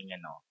everything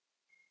and all.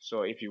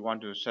 So if you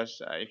want to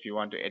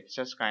add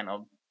such kind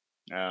of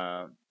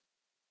uh,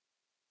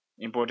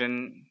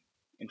 important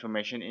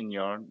information in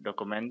your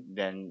document,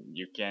 then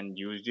you can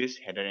use this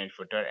header and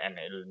footer, and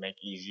it will make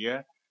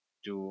easier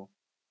to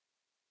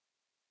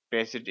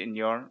paste it in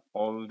your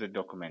all the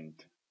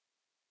document.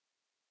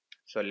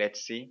 So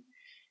let's see.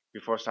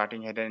 Before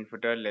starting header and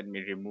footer, let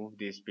me remove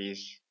this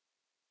page.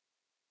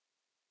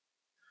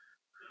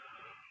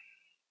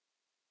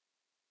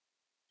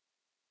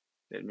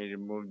 Let me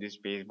remove this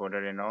page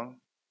border and all.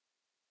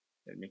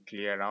 Let me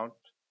clear out.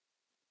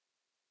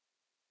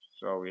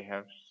 So we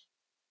have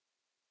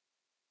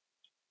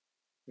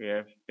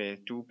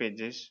two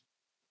pages.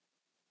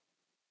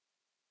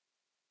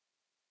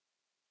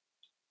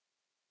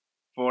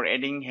 For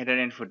adding header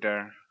and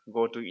footer,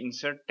 go to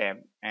Insert tab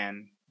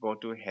and go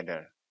to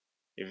Header.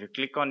 If you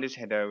click on this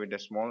header with the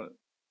small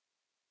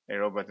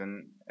arrow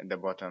button at the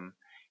bottom,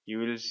 you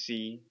will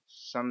see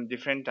some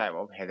different type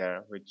of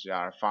header which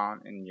are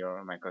found in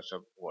your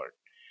Microsoft Word,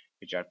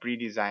 which are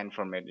pre-designed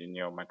format in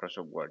your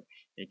Microsoft Word.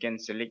 You can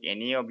select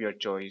any of your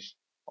choice,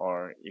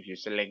 or if you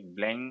select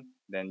blank,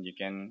 then you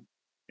can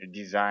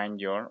design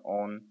your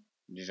own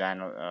design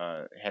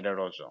header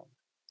also.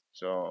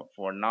 So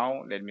for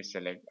now, let me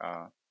select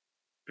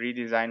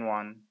pre-designed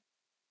one.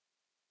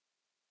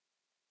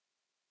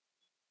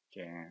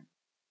 Okay,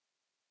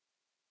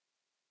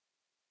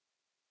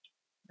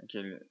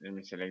 okay, let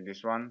me select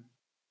this one.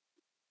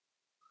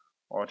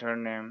 Author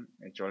name,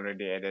 it's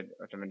already added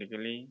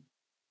automatically.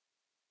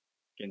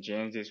 You can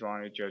change this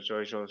one with your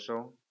choice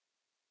also.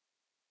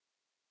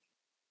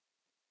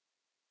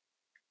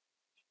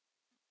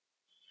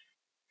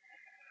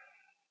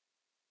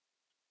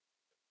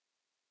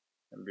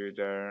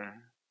 Computer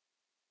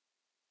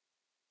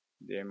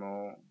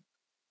demo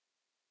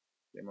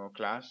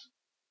class.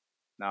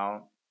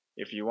 Now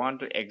if you want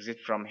to exit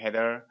from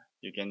header,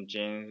 you can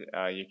change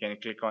you can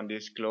click on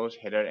this close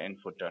header and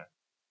footer.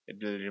 It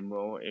will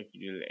remove it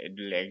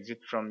will exit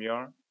from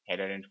your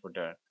header and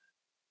footer.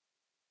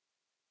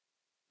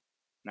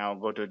 Now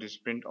go to this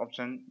print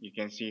option. You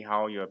can see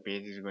how your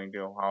page is going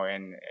to how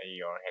and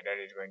your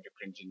header is going to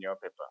print in your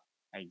paper.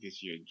 Like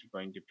this, you're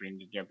going to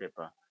print in your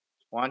paper.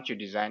 Once you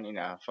design in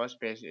a first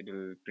page, it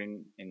will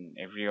print in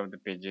every of the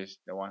pages,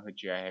 the one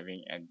which you are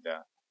having at the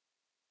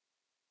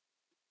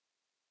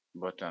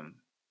bottom.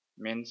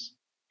 Means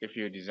if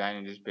you design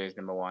in this page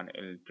number 1,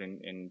 it will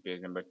print in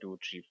page number 2,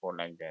 3, 4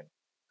 like that.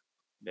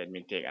 Let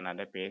me take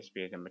another page,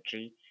 page number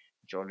 3,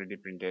 which already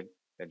printed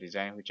the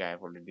design which I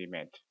have already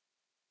made.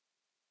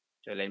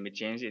 So let me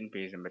change in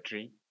page number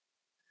 3.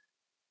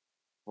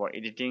 For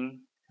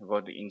editing,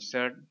 go to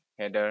Insert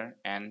Header,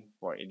 and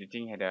for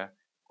editing header,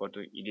 go to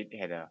Edit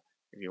Header.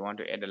 If you want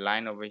to add a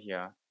line over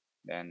here,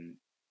 then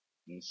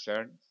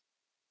Insert,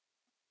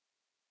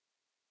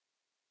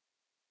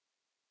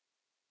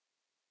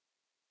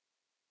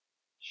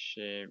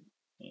 Shape,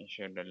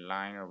 insert the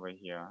line over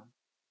here.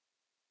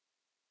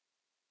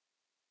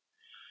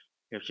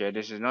 Okay,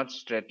 this is not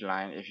straight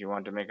line. If you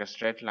want to make a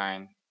straight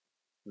line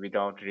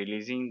without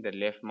releasing the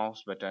left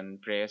mouse button,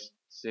 press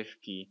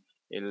Shift key.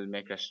 It will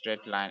make a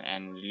straight line,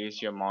 and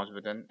release your mouse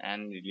button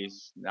and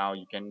release. Now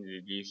you can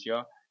release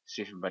your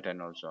Shift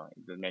button also.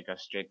 It will make a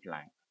straight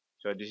line.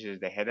 So this is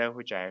the header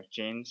which I have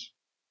changed.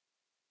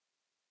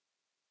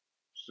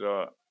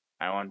 So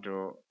I want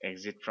to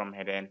exit from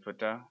header and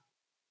footer.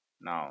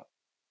 Now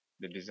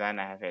the design,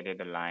 I have added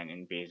a line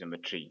in page number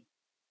 3.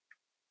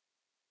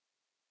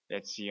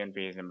 Let's see on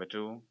page number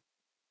 2.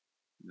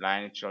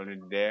 Line is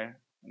already there,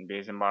 and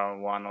page number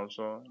 1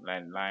 also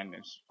line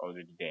is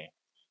already there.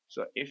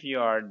 So if you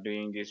are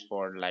doing this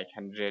for like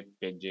 100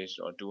 pages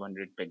or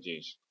 200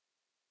 pages,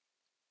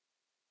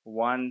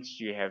 Once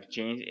you have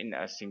changed in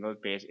a single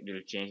page, it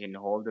will change in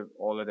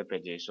all of the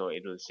pages, so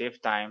it will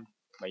save time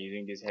by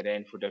using these header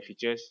and footer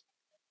features.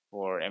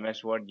 For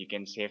MS Word, you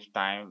can save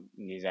time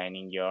in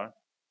designing your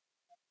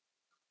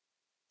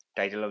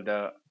title of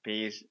the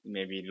page,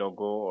 maybe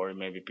logo or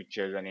maybe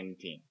pictures or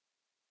anything.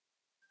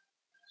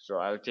 So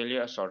I'll tell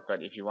you a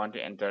shortcut. If you want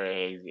to enter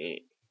a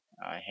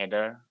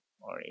header,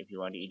 or if you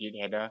want to edit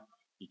header,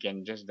 you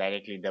can just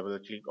directly double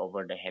click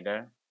over the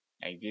header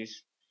like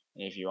this.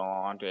 And if you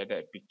want to add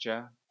a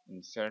picture,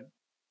 insert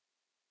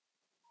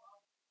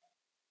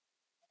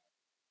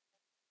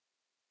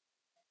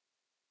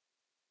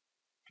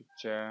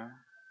picture.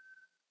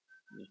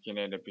 You can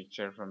add a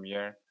picture from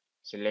here,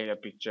 select a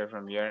picture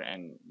from here,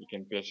 and you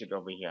can paste it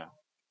over here.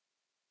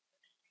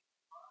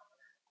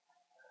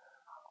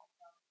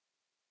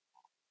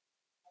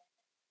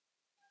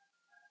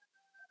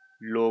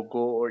 Logo,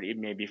 or it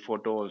may be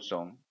photo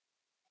also.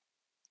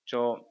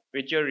 So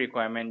with your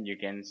requirement, you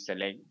can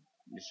select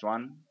this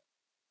one,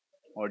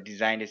 or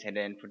design this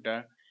header and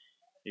footer.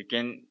 You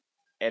can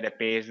add a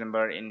page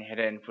number in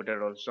header and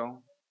footer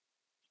also.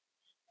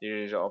 There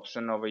is an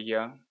option over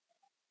here.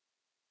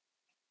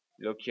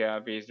 Look here,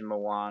 page number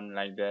 1,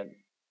 like that.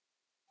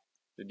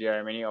 So there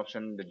are many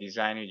options. The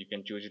design, you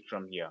can choose it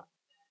from here.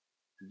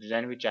 The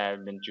design which I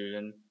have been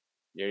chosen,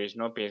 there is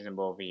no page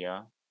number over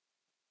here.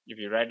 If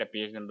you write a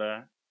page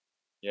number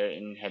here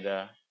in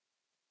header,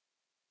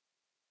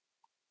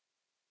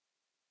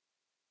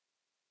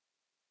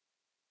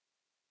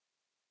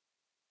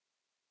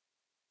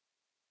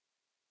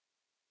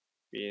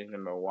 page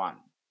number 1.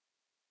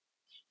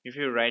 If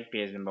you write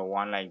page number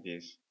 1 like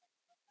this,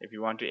 if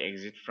you want to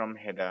exit from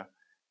header,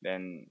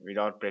 then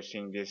without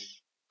pressing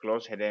this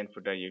close header and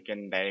footer, you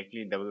can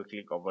directly double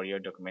click over your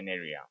document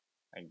area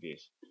like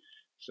this.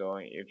 So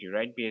if you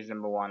write page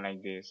number 1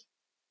 like this,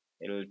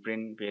 it will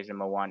print page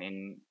number 1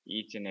 in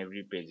each and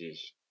every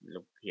pages.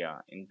 Look here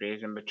in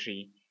page number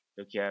 3.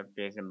 Look here,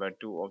 page number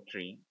 2 of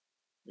 3.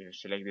 You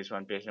select this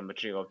one, page number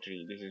 3 of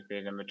 3. This is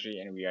page number 3,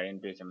 and we are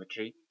in page number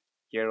 3.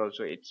 Here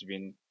also it's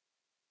been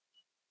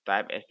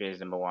typed as page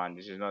number 1.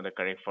 This is not the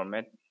correct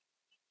format.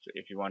 So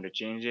if you want to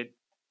change it,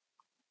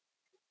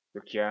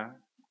 look here,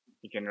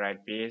 you can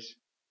write page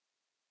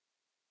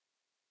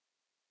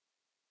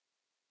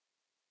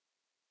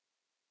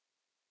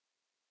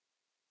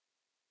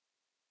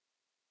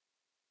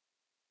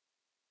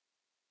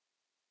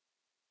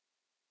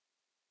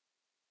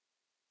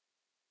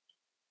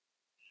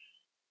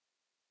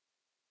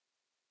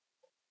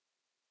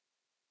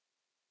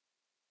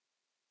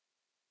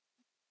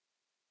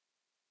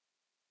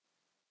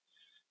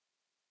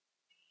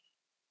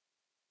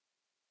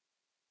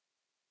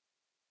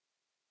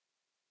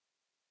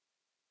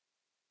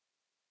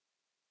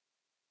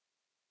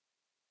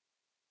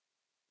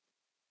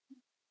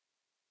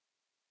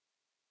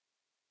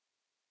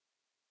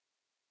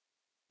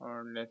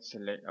or let's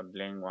select a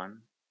blank one.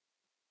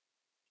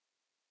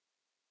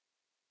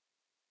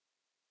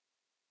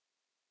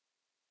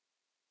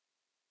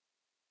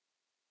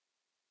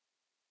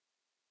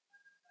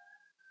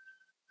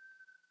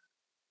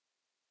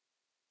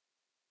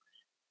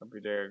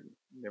 Computer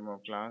demo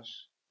class,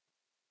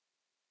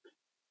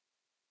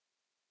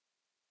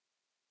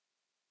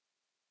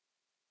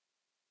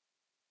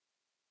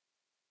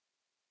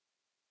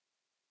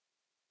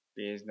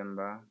 page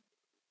number,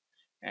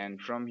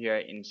 and from here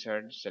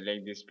insert,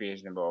 select this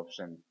page number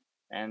option,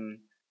 and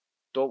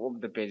top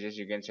of the pages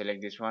you can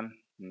select this one.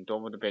 In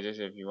top of the pages,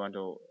 if you want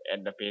to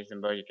add the page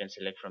number, you can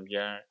select from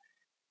here.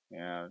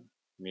 uh,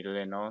 Middle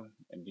and all,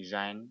 and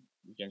design,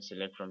 you can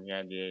select from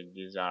here.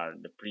 These are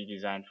the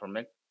pre-designed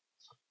format.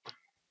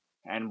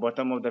 And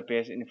bottom of the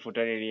page in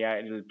footer area,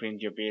 it will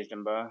print your page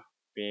number.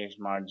 Page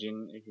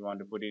margin, if you want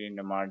to put it in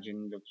the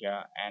margin, look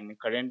here. And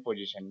current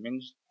position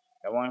means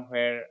the one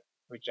where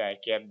which I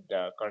kept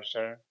the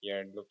cursor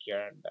here. Look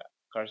here, the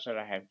cursor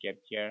I have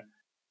kept here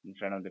in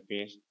front of the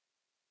page.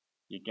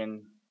 You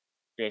can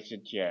paste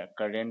it here,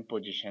 current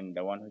position,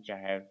 the one which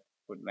I have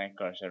put my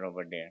cursor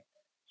over there.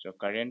 So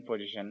current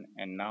position,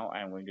 and now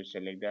I'm going to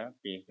select the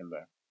page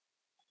number,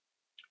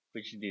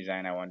 which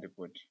design I want to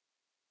put.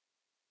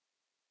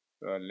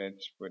 So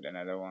let's put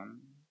another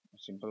one, a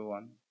simple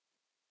one.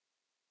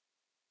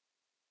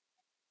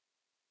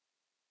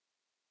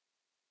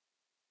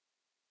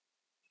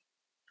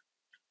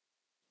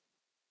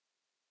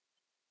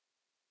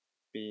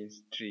 Page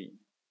 3.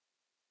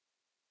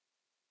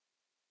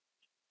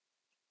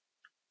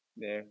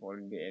 They have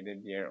already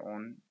added their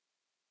own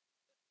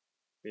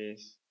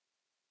page.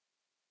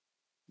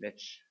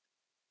 Let's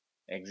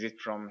exit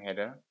from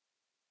header.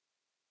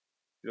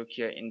 Look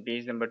here in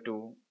page number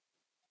 2,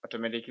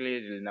 automatically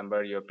it will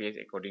number your page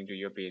according to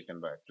your page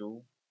number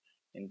 2.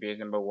 In page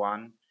number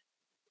 1,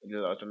 it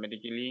will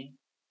automatically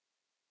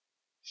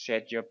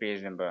set your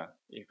page number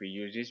if we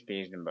use this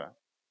page number.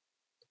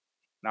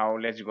 Now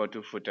let's go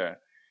to footer.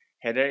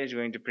 Header is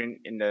going to print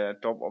in the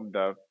top of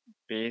the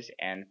page,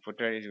 and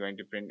footer is going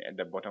to print at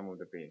the bottom of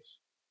the page.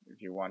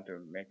 If you want to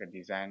make a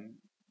design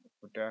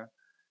footer,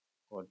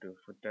 go to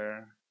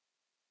footer,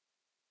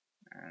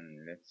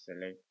 and let's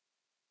select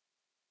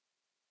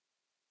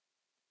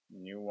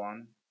new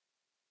one,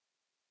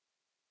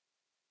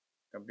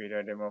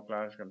 computer demo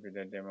class,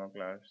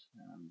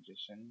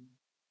 JSON,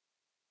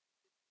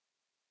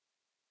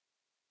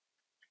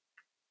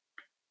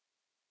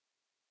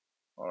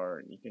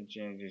 or you can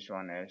change this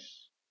one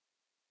as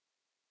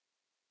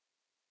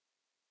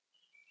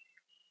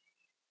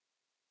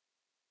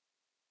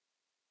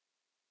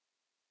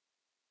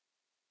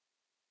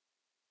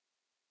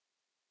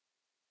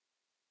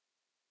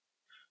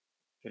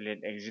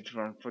delete exit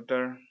from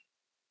footer.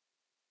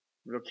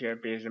 Look here,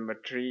 page number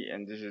 3,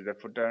 and this is the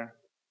footer.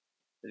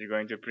 It's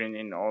going to print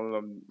in all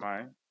of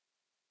my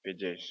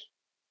pages.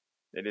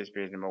 That is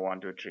page number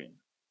 1, 2, 3.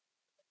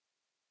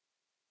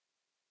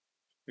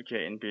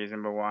 Okay, in page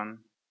number 1,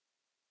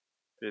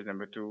 page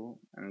number 2,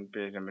 and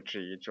page number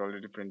 3, it's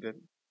already printed.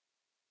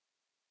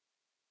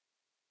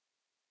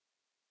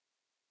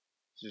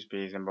 This is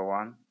page number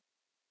 1.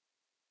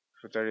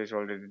 Footer is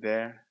already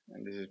there,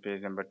 and this is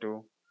page number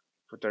 2.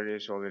 Footer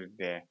is already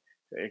there.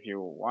 So if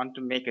you want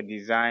to make a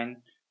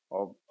design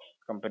of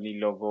company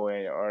logo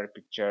or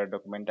picture,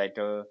 document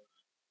title,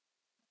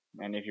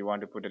 and if you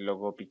want to put a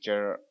logo,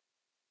 picture,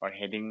 or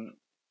heading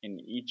in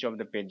each of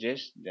the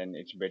pages, then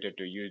it's better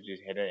to use this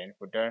header and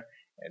footer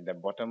at the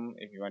bottom.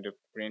 If you want to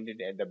print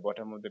it at the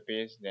bottom of the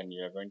page, then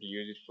you are going to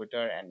use this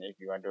footer, and if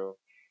you want to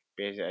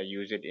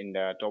use it in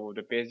the top of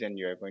the page, then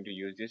you are going to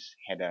use this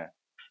header.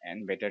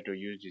 And better to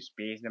use this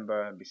page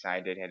number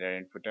beside that header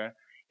and footer.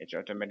 It's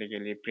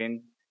automatically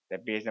print the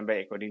page number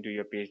according to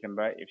your page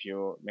number. If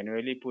you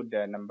manually put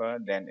the number,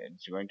 then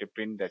it's going to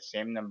print the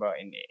same number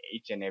in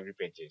each and every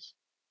pages.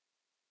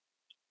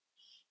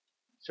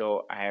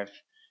 So I have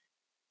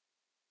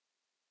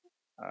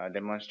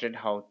demonstrate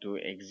how to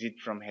exit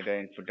from header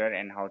and footer,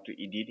 and how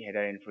to edit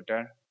header and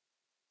footer,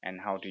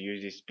 and how to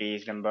use this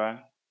page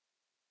number.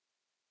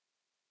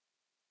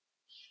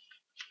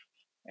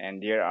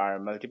 And there are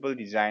multiple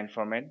design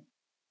format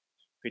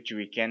which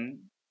we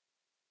can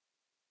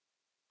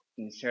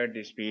insert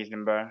this page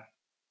number.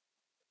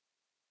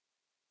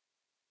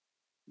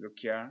 Look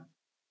here,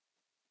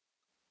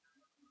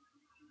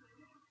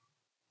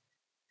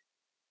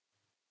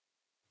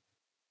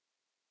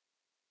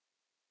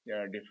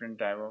 there are different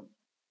type of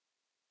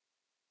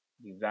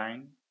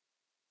design.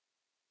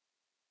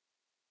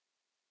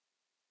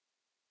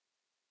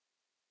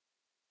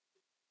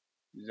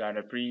 These are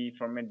the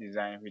pre-format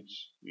design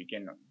which we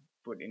can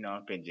put in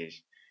our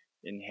pages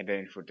in header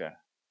and footer.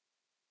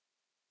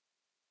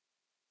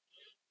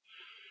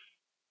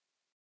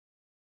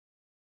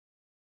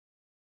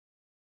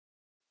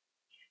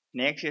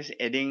 Next is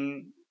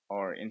adding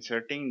or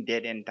inserting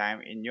date and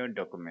time in your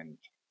document.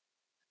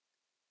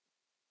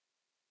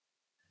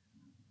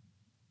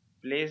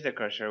 Place the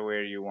cursor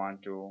where you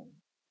want to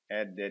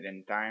add date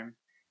and time,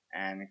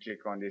 and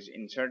click on this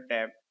insert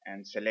tab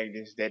and select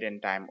this date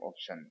and time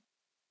option.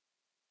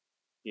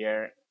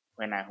 Here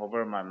when I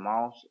hover my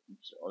mouse,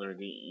 it's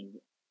already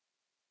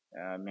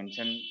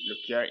mentioned. Look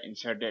here,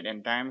 insert date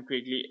and time.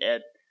 Quickly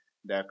add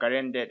the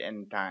current date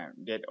and time,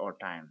 date or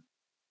time.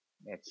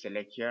 Let's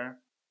select here.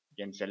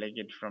 You can select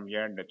it from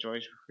here, the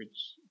choice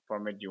which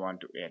format you want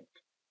to add.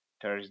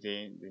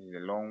 Thursday, this is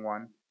a long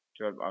one,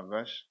 12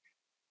 August.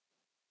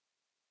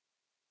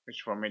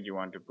 Which format you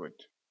want to put.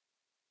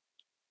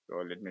 So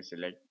let me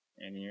select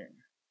any.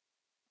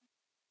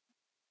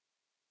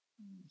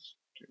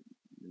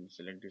 Let me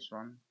select this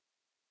one,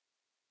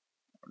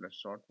 or the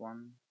short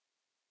one.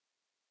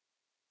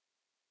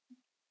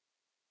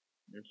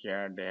 Look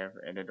here, they have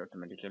added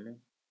automatically.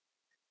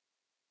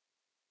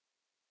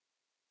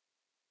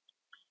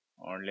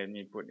 Or let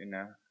me put in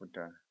a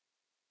footer.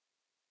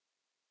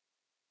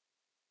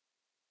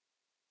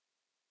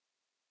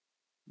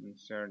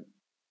 Insert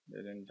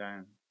date and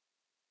time.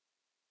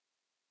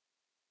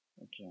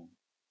 Okay,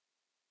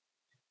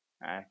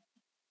 I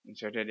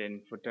inserted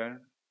in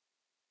footer.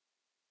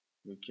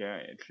 Look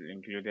here, it's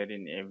included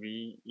in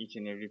each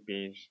and every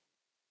page.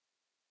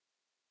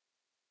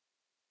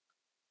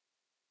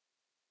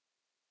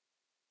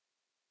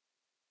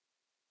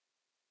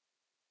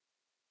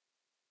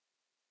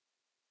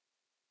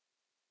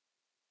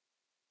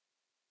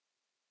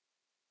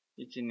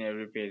 Each and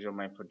every page of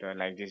my footer,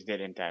 like this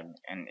date and time.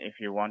 And if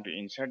you want to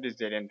insert this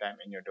date and time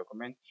in your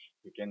document,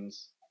 you can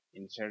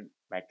insert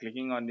by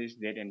clicking on this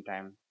date and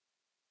time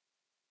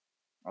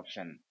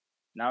option.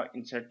 Now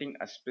inserting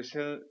a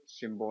special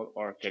symbol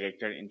or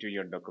character into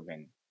your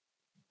document.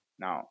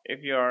 Now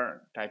if you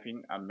are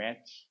typing a math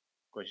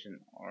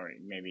question or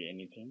maybe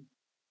anything,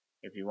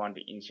 if you want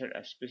to insert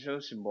a special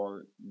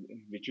symbol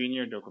between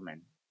your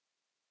document.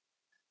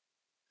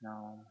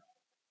 Now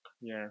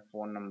here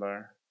phone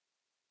number,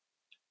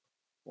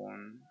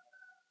 phone,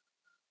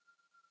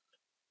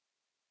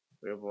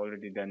 we have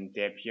already done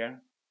tab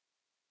here.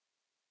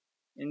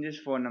 In this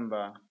phone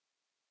number,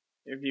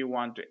 if you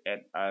want to add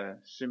a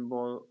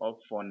symbol of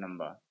phone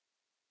number,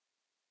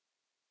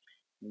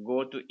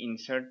 go to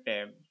insert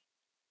tab,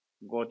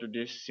 go to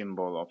this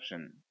symbol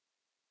option,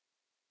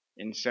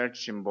 insert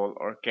symbol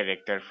or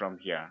character from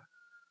here.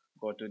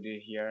 Go to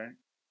here,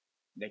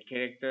 the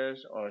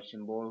characters or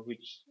symbol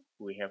which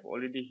we have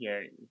already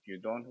here. If you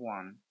don't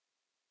want,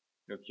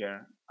 Look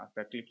here,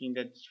 after clicking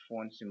that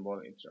phone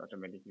symbol, it's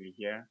automatically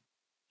here.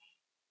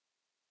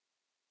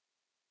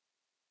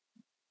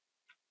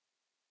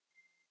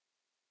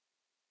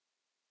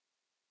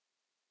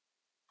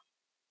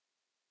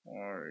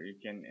 Or you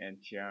can add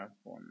here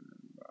phone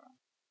number.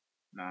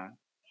 Now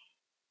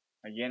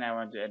again I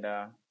want to add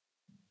a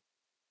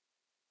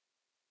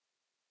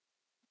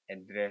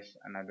address,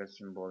 another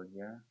symbol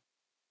here.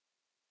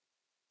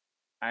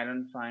 I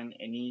don't find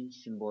any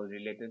symbol,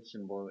 related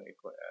symbol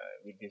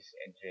with this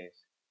address.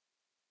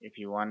 If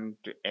you want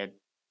to add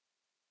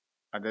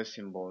other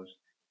symbols,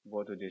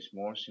 go to this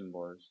more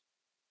symbols,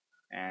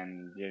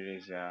 and there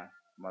is a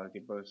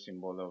multiple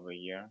symbol over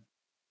here.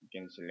 You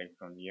can select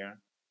from here,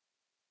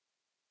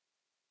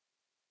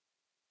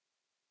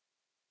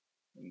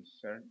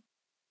 insert,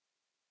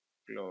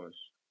 close.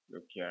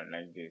 Look here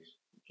like this.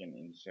 You can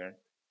insert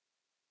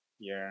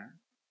here,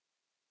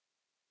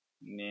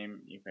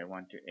 name. If I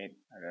want to add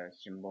a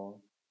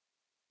symbol,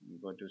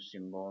 go to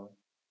symbol,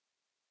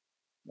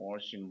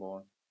 more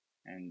symbol,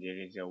 and there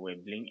is a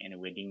webbing and a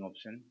wedding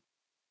option.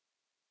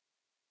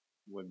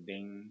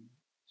 Webbing,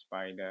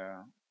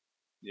 spider.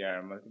 There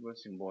are multiple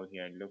symbols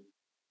here. Look,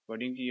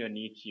 according to your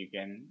needs, you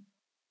can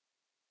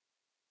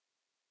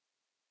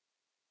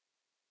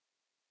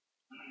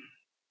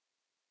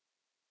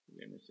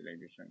let me select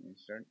this one,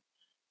 insert.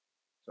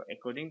 So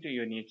according to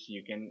your needs,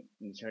 you can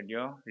insert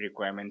your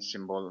requirement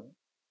symbol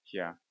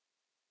here,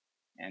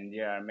 and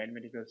there are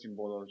mathematical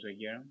symbol also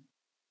here.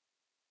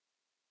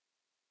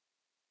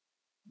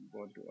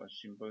 Go to a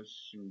simple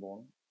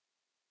symbol.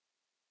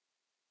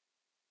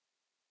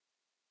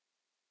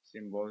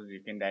 Symbols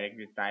you can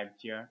directly type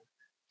here,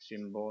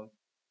 symbol,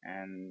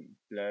 and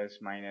plus,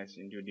 minus,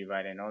 into,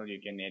 divide, and all. You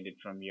can edit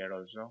from here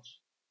also,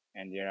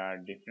 and there are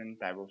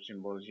different type of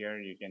symbols here.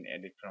 You can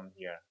edit from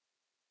here.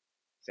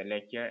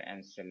 Select here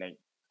and select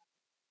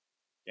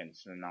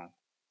cancel now.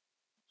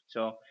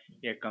 So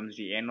here comes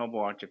the end of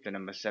our chapter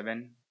number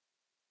 7.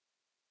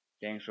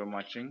 Thanks for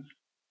watching.